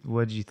did you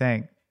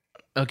think?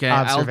 Okay,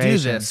 I'll do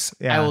this.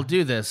 Yeah. I will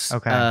do this.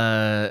 Okay.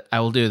 I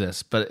will do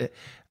this, but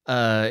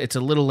it's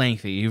a little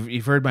lengthy.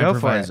 You've heard my Go for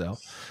proviso.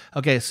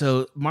 Okay,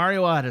 so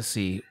Mario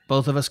Odyssey,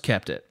 both of us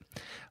kept it.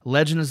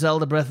 Legend of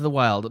Zelda Breath of the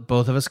Wild,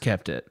 both of us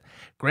kept it.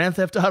 Grand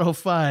Theft Auto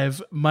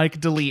 5, Mike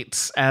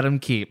deletes, Adam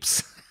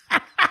keeps.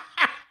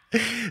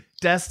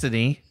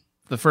 Destiny,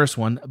 the first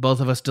one, both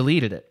of us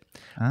deleted it.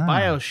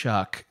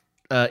 BioShock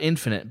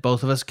Infinite,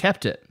 both of us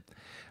kept it.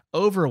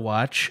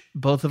 Overwatch,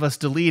 both of us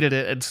deleted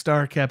it, and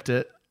Star kept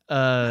it.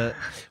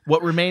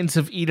 What Remains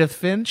of Edith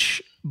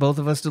Finch, both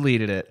of us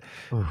deleted it.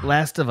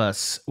 Last of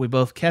Us, we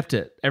both kept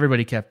it.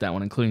 Everybody kept that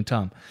one, including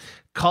Tom.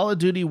 Call of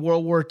Duty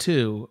World War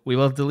II, we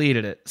both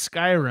deleted it.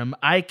 Skyrim,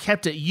 I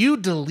kept it. You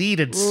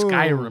deleted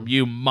Skyrim,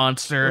 you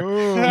monster.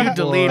 You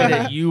deleted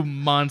it, you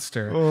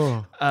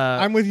monster.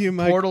 I'm with you,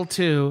 Mike. Portal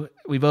 2,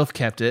 we both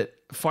kept it.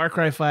 Far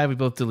Cry 5, we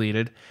both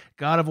deleted.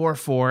 God of War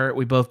 4,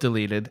 we both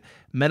deleted.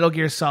 Metal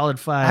Gear Solid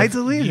 5. I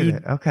deleted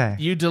it. Okay.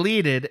 You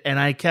deleted, and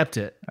I kept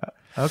it.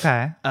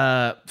 Okay.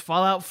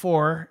 Fallout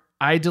 4,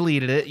 I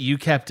deleted it. You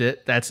kept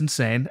it. That's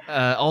insane.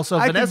 Also,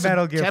 I Vanessa think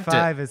Metal Gear kept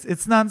 5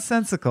 it's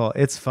nonsensical.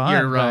 It's fun.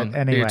 You're wrong.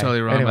 Anyway, You're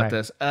totally wrong about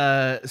this.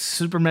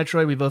 Super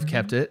Metroid, we both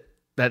kept it.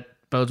 That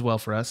bodes well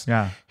for us.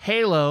 Yeah.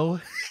 Halo,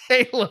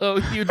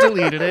 you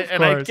deleted it,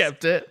 and I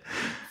kept it.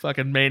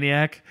 Fucking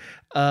maniac.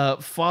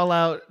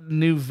 Fallout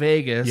New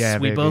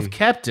Vegas, we both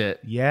kept it.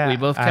 Yeah. We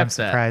both kept I'm that.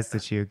 surprised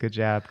at you. Good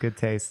job. Good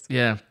taste.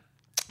 Yeah.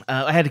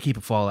 I had to keep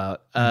a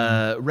Fallout.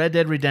 Red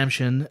Dead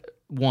Redemption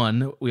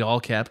 1, we all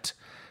kept.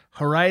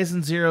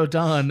 Horizon Zero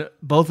Dawn,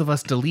 both of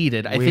us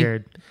deleted.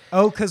 Weird.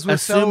 Because we're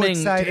so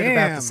excited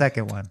about Damn. the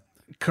second one.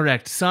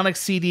 Correct. Sonic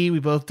CD, we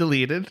both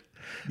deleted.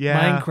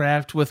 Yeah.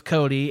 Minecraft with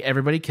Cody,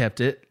 everybody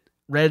kept it.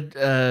 Red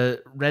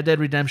Dead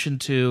Redemption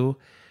 2,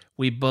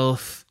 we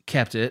both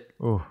kept it.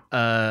 Ooh.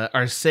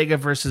 Our Sega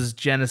versus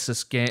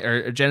Genesis game,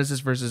 or Genesis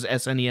versus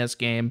SNES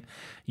game,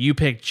 you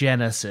picked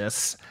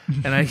Genesis,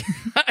 and I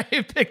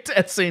picked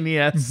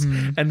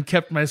SNES and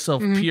kept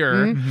myself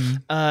pure.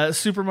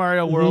 Super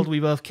Mario World,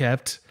 we both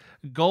kept.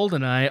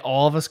 GoldenEye,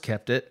 all of us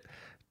kept it.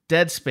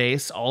 Dead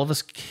Space, all of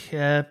us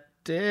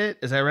kept it.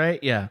 Is that right?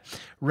 Yeah.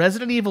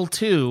 Resident Evil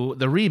 2,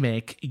 the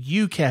remake,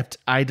 you kept,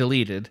 I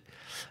deleted.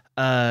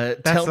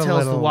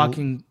 Telltale's The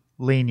Walking...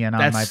 lenient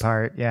on my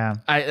part. Yeah.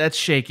 That's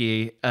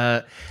shaky.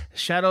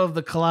 Shadow of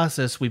the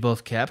Colossus, we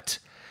both kept.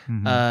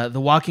 The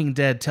Walking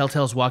Dead,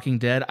 Telltale's Walking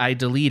Dead, I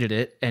deleted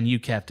it and you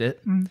kept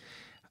it.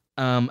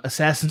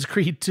 Assassin's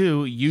Creed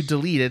 2, you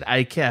deleted,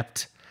 I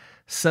kept.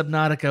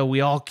 Subnautica,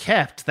 we all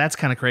kept. That's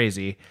kind of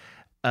crazy.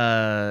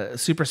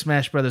 Super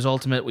Smash Brothers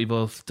Ultimate, we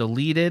both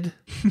deleted.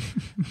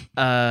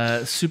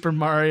 Super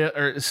Mario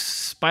or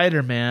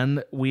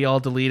Spider-Man, we all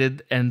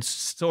deleted, and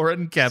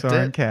Soren kept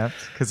Soren it. kept,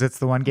 because it's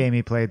the one game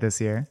he played this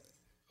year.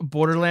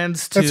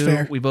 Borderlands That's 2,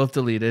 fair. we both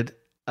deleted.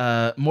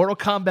 Mortal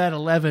Kombat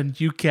 11,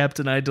 you kept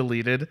and I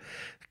deleted.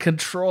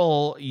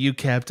 Control, you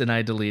kept and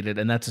I deleted,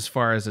 and that's as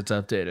far as it's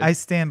updated. I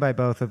stand by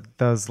both of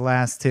those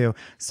last two.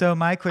 So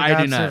my quick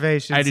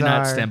observations I do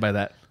not are stand by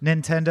that.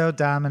 Nintendo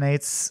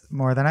dominates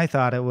more than I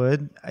thought it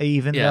would,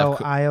 even though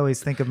I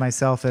always think of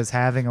myself as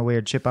having a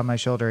weird chip on my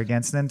shoulder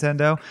against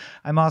Nintendo.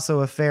 I'm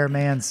also a fair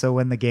man, so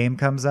when the game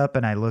comes up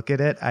and I look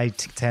at it, I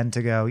tend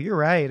to go, you're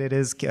right, it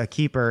is a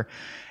keeper.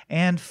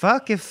 And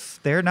fuck if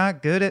they're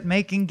not good at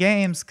making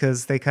games,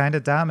 because they kind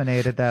of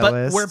dominated that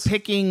list.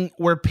 But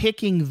we're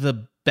picking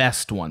the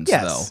best ones,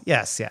 though.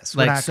 Yes.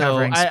 We're not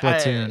covering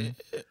Splatoon.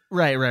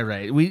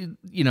 Right. We,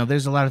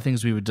 there's a lot of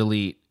things we would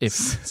delete if.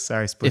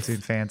 Sorry,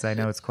 Splatoon fans. I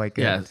know it's quite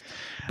good. Yeah,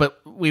 but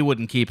we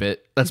wouldn't keep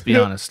it. Let's be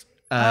honest.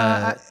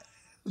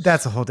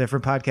 That's a whole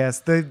different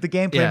podcast. The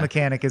gameplay Yeah.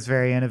 mechanic is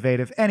very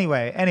innovative.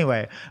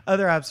 Anyway,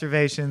 other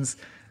observations.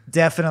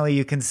 Definitely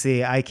you can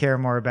see I care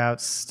more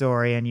about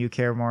story and you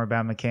care more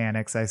about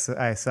mechanics. I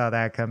saw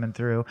that coming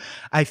through.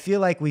 I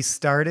feel like we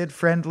started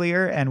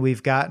friendlier and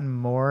we've gotten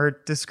more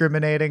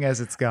discriminating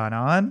as it's gone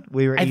on.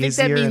 We were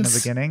easier in the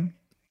beginning.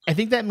 I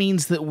think that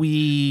means that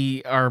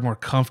we are more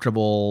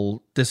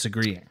comfortable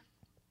disagreeing,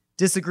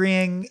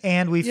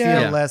 And we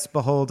feel less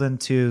beholden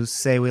to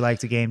say we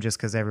liked a game just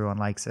because everyone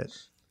likes it.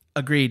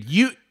 Agreed.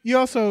 You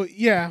also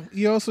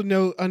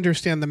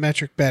understand the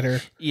metric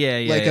better.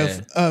 We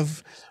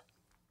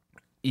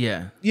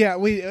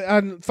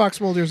on Fox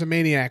Mulder's a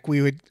Maniac,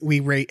 we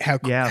rate how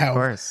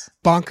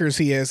bonkers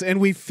he is, and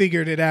we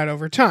figured it out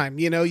over time.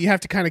 You know, you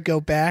have to kind of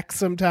go back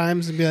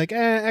sometimes and be like,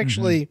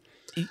 actually,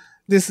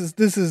 this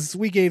is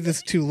we gave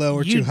this too low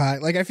or too high.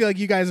 Like, I feel like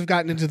you guys have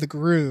gotten into the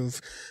groove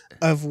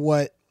of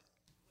what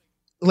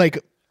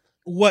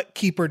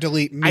keep or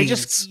delete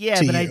means.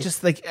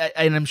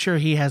 And I'm sure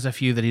he has a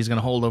few that he's going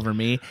to hold over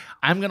me.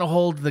 I'm going to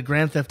hold the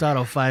Grand Theft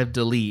Auto 5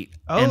 delete.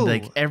 Oh,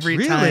 and every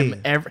really?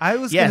 time,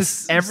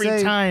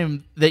 every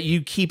time that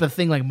you keep a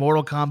thing like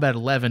Mortal Kombat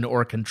 11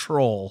 or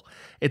Control,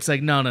 it's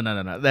like, no,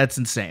 that's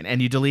insane.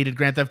 And you deleted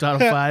Grand Theft Auto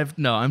 5?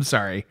 No, I'm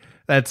sorry.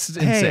 That's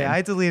insane. Hey,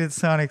 I deleted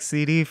Sonic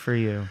CD for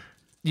you.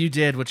 You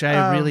did, which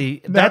I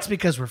really... That's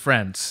because we're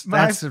friends.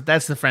 That's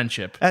the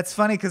friendship. That's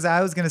funny because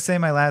I was going to say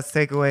my last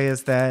takeaway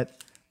is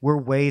that we're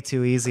way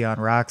too easy on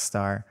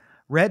Rockstar.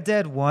 Red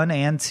Dead 1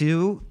 and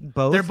 2,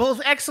 both. They're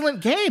both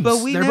excellent games.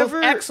 But They're both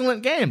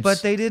excellent games.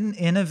 But they didn't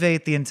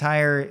innovate the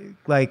entire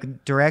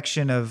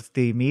direction of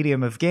the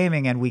medium of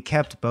gaming, and we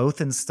kept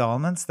both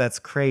installments. That's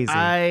crazy.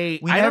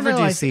 We never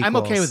do sequels. I'm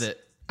okay with it.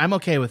 I'm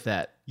okay with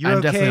that. You're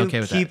I'm definitely okay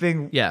with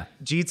keeping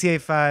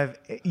GTA 5.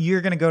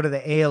 You're going to go to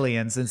the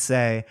aliens and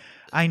say,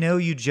 I know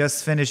you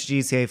just finished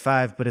GTA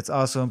 5, but it's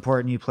also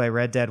important you play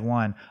Red Dead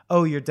 1.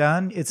 Oh, you're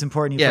done? It's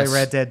important you play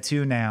Red Dead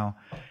 2 now.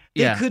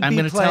 They could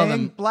be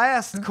playing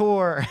Blast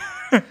Core.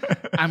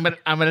 I'm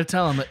gonna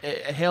tell them,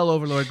 hail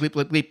Overlord, bleep,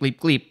 bleep, bleep, bleep,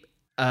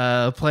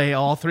 bleep. Play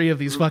all three of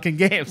these fucking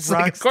games.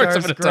 Like, of course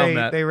I'm gonna tell them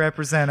that. They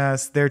represent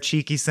us. Their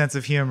cheeky sense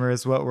of humor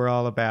is what we're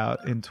all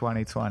about in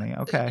 2020.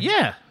 Okay.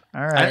 Yeah.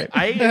 All right.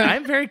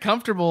 I'm very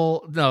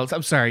comfortable. No,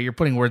 I'm sorry. You're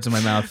putting words in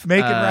my mouth.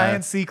 Making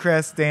Ryan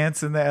Seacrest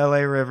dance in the LA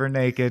River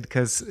naked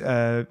because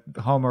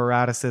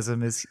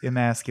homoeroticism is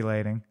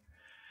emasculating.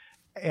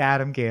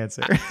 Adam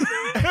Ganser.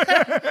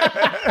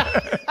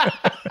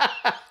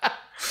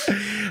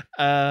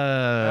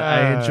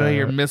 I enjoy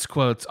your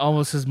misquotes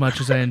almost as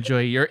much as I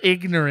enjoy your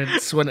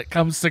ignorance when it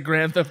comes to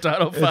Grand Theft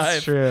Auto 5.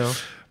 It's true.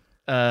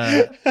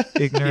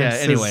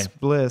 Ignorance is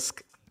bliss.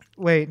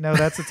 Wait, no,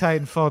 that's a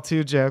Titanfall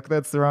 2 joke.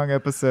 That's the wrong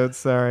episode.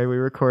 Sorry, we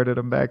recorded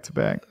them back to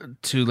back.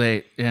 Too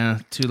late. Yeah,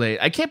 too late.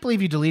 I can't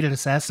believe you deleted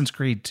Assassin's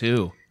Creed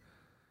 2.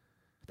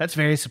 That's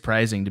very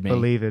surprising to me.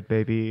 Believe it,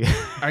 baby.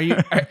 Do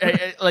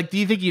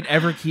you think you'd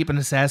ever keep an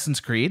Assassin's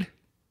Creed?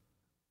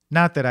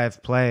 Not that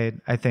I've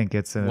played. I think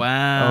it's a...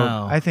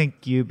 Wow. I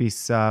think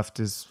Ubisoft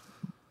is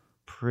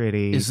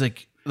pretty... Is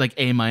like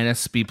A-,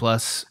 B+.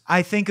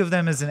 I think of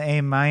them as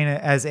A-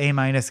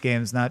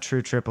 games, not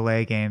true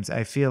AAA games.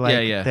 I feel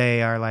like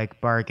they are like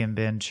bargain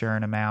bin,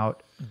 churn them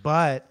out,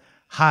 but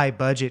high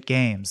budget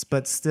games.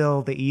 But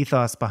still, the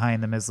ethos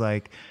behind them is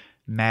like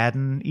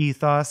Madden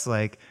ethos,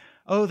 like,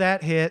 oh,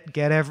 that hit,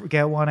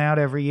 get one out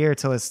every year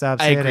till it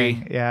stops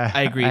hitting. Agree. Yeah,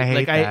 I agree. I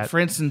hate that. For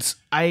instance,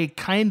 I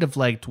kind of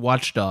liked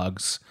Watch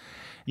Dogs.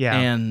 Yeah.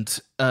 And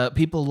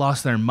people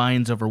lost their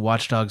minds over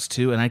Watch Dogs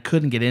 2, and I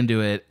couldn't get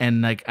into it.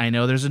 And like, I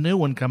know there's a new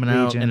one coming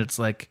out, and it's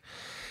like,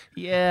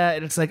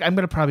 I'm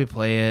gonna probably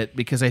play it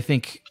because I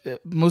think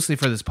mostly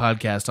for this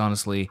podcast,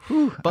 honestly.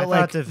 But I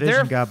thought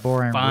Division got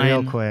boring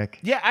real quick.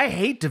 Yeah, I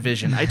hate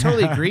Division. I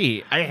totally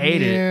agree. I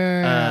hate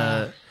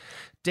it.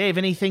 Dave,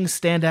 anything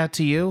stand out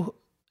to you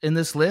in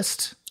this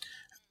list?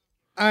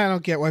 I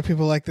don't get why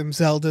people like them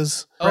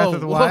Zeldas. Breath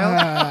of the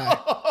Wild.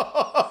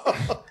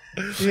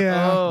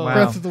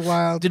 Breath of the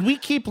Wild. Did we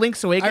keep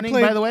Link's Awakening,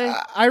 by the way?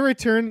 I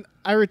returned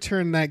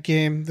that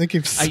game. That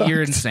game sucked.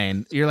 You're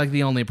insane. You're like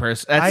the only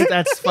person.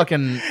 That's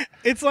fucking...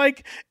 It's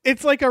like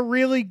a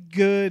really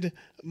good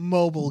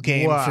mobile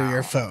game for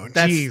your phone.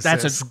 That's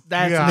a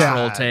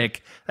troll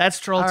take. That's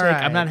troll take.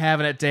 Right. I'm not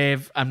having it,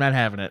 Dave. I'm not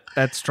having it.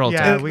 That's troll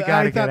take. We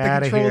got to get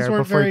out of here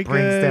before it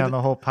brings down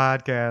the whole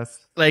podcast.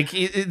 Like,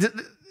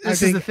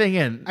 this is the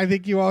thing. I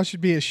think you all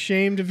should be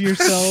ashamed of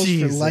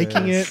yourselves for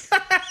liking it.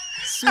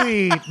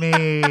 Sweet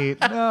meat.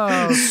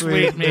 No,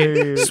 sweet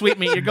meat. Sweet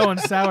meat, you're going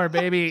sour,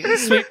 baby.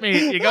 Sweet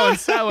meat, you're going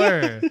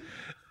sour.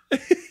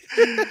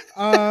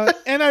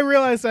 And I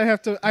realized I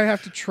have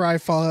to try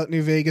Fallout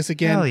New Vegas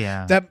again. Hell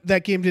yeah.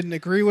 That game didn't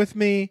agree with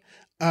me.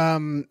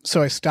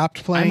 So I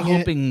stopped playing I'm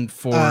hoping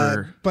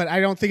for... but I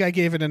don't think I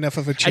gave it enough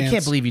of a chance. I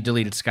can't believe you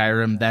deleted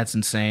Skyrim. That's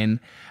insane.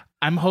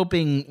 I'm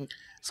hoping...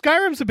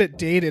 Skyrim's a bit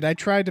dated. I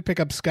tried to pick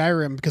up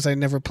Skyrim because I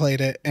never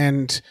played it,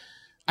 and...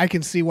 I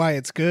can see why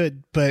it's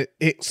good, but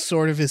it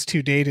sort of is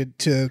too dated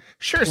to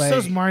play.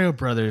 So's Mario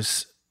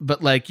Brothers,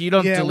 but like you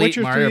don't delete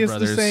Witcher Mario 3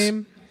 Brothers. Is the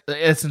same.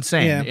 It's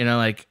insane. Yeah. You know,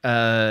 like,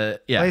 yeah.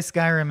 Play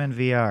Skyrim in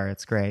VR.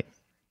 It's great.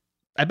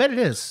 I bet it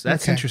is.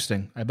 That's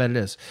interesting. I bet it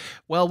is.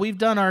 Well, we've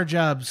done our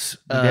jobs.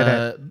 We did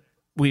it.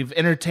 We've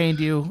entertained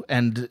you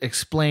and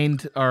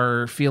explained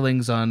our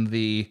feelings on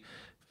the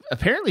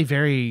apparently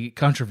very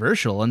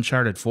controversial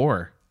Uncharted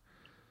 4.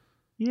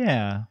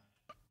 Yeah.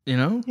 You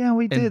know? Yeah,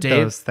 we did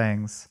those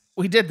things.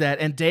 We did that,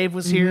 and Dave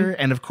was here,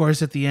 and of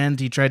course, at the end,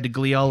 he tried to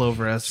glee all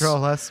over us.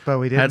 Troll us, but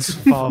we didn't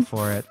fall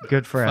for it.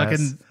 Good for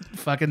us.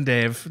 Fucking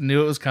Dave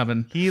knew it was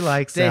coming. He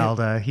likes Dave,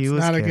 Zelda. He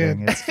was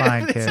kidding. It's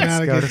fine, kids.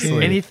 Go to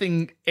sleep.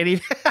 Anything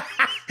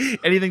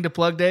to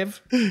plug,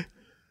 Dave?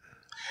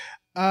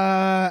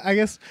 I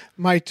guess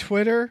my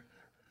Twitter,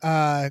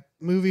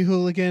 Movie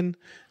Hooligan.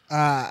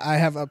 I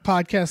have a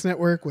podcast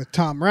network with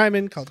Tom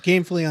Ryman called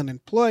Gamefully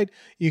Unemployed.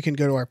 You can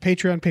go to our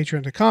Patreon,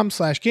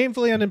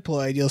 patreon.com/Gamefully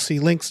Unemployed. You'll see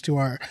links to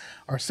our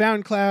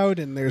SoundCloud,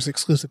 and there's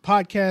exclusive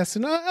podcasts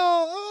and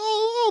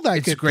all that.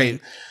 It's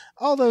great. Thing.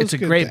 All those. It's a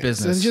good great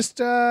things. business. And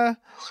just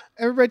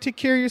everybody take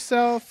care of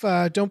yourself.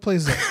 Don't play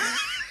Zelda.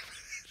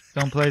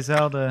 Don't play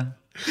Zelda.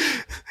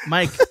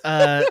 Mike,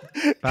 Bye.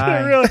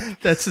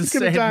 that's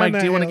insane. Mike,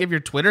 do you want to give your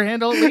Twitter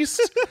handle at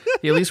least?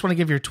 You at least want to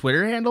give your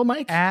Twitter handle,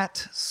 Mike?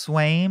 At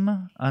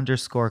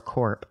Swaim_corp.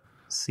 CORP.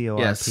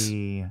 Yes.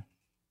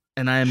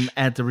 And I'm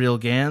at The Real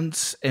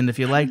Gans. And if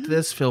you liked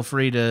this, feel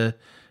free to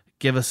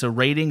give us a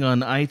rating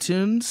on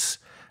iTunes.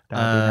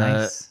 That'd be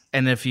nice.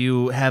 And if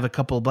you have a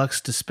couple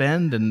bucks to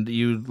spend and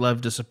you'd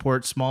love to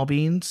support Small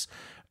Beans,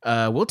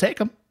 we'll take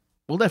them.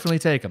 We'll definitely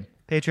take them.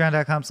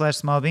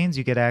 Patreon.com/smallbeans.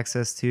 You get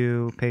access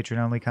to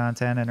patron-only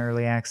content and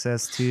early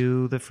access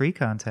to the free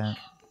content.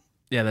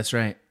 Yeah, that's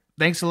right.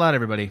 Thanks a lot,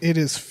 everybody. It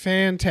is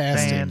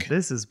fantastic.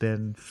 This has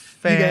been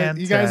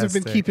fantastic. You guys have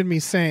been keeping me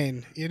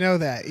sane. You know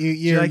that.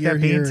 You like that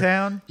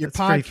Beantown? Your That's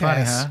podcast. pretty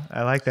funny, huh?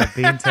 I like that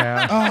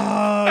Beantown.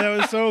 Oh, that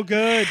was so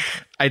good.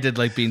 I did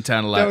like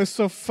Beantown a lot. That was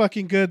so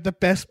fucking good. The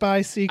Best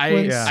Buy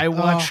sequence. I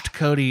watched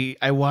Cody.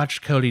 I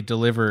watched Cody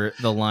deliver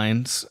the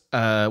lines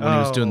when he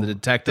was doing the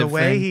detective. The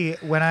way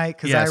thing. I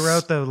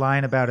wrote the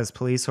line about his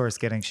police horse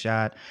getting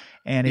shot,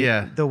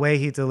 and the way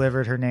he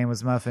delivered "Her name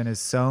was Muffin" is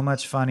so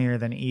much funnier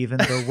than even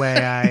the way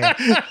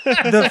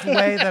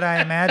that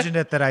I imagined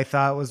it. That I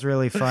thought was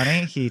really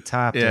funny. He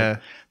topped it.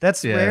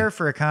 That's rare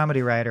for a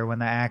comedy writer when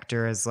the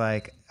actor is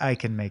like, "I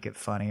can make it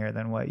funnier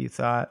than what you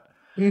thought."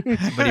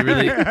 But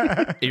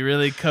he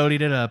really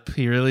codied it up.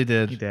 He really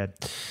did. He did.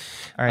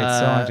 All right,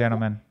 so long,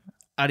 gentlemen.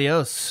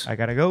 Adios. I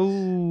gotta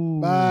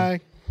go. Bye.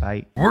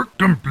 Bye. Work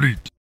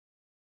complete.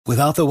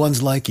 Without the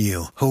ones like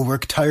you, who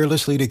work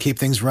tirelessly to keep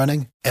things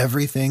running,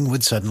 everything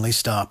would suddenly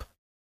stop.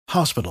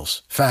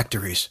 Hospitals,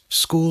 factories,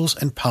 schools,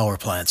 and power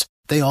plants,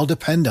 they all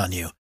depend on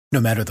you. No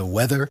matter the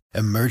weather,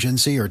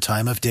 emergency, or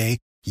time of day,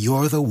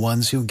 you're the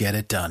ones who get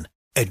it done.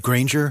 At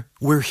Grainger,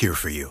 we're here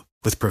for you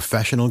with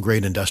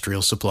professional-grade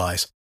industrial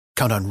supplies.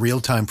 Count on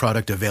real-time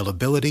product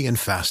availability and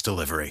fast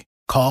delivery.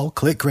 Call,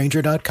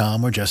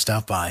 clickgrainger.com, or just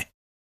stop by.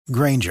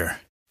 Grainger,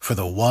 for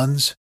the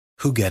ones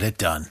who get it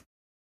done.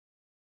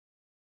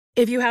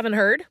 If you haven't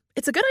heard,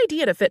 it's a good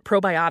idea to fit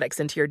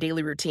probiotics into your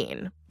daily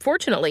routine.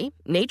 Fortunately,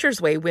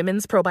 Nature's Way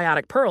Women's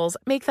Probiotic Pearls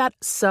make that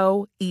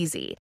so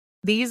easy.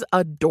 These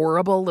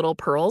adorable little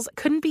pearls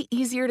couldn't be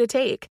easier to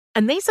take,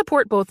 and they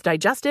support both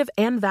digestive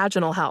and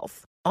vaginal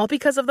health. All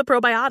because of the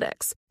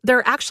probiotics. There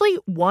are actually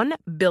 1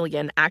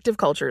 billion active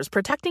cultures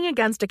protecting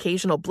against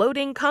occasional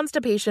bloating,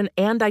 constipation,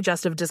 and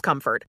digestive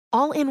discomfort,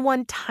 all in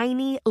one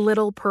tiny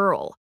little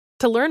pearl.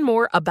 To learn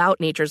more about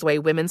Nature's Way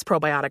Women's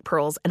Probiotic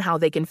Pearls and how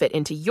they can fit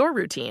into your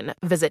routine,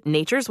 visit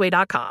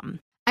naturesway.com.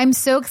 I'm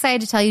so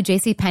excited to tell you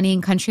JCPenney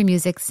and country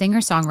music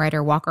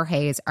singer-songwriter Walker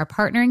Hayes are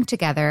partnering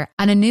together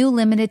on a new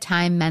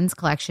limited-time men's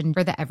collection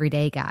for the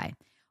everyday guy.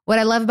 What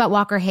I love about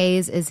Walker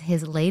Hayes is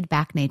his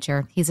laid-back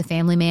nature. He's a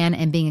family man,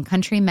 and being a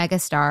country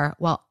megastar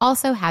while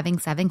also having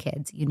 7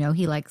 kids, you know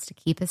he likes to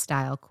keep his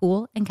style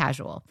cool and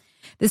casual.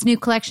 This new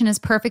collection is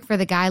perfect for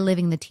the guy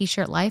living the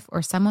t-shirt life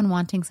or someone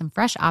wanting some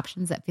fresh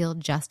options that feel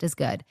just as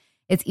good.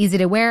 It's easy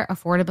to wear,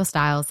 affordable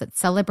styles that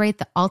celebrate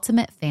the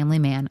ultimate family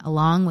man,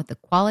 along with the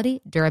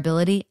quality,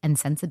 durability, and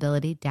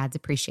sensibility dads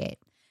appreciate.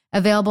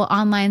 Available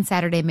online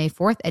Saturday, May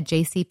 4th at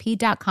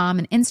jcp.com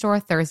and in-store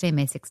Thursday,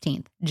 May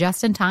 16th.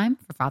 Just in time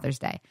for Father's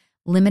Day.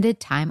 Limited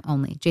time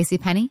only.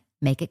 JCPenney,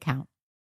 make it count.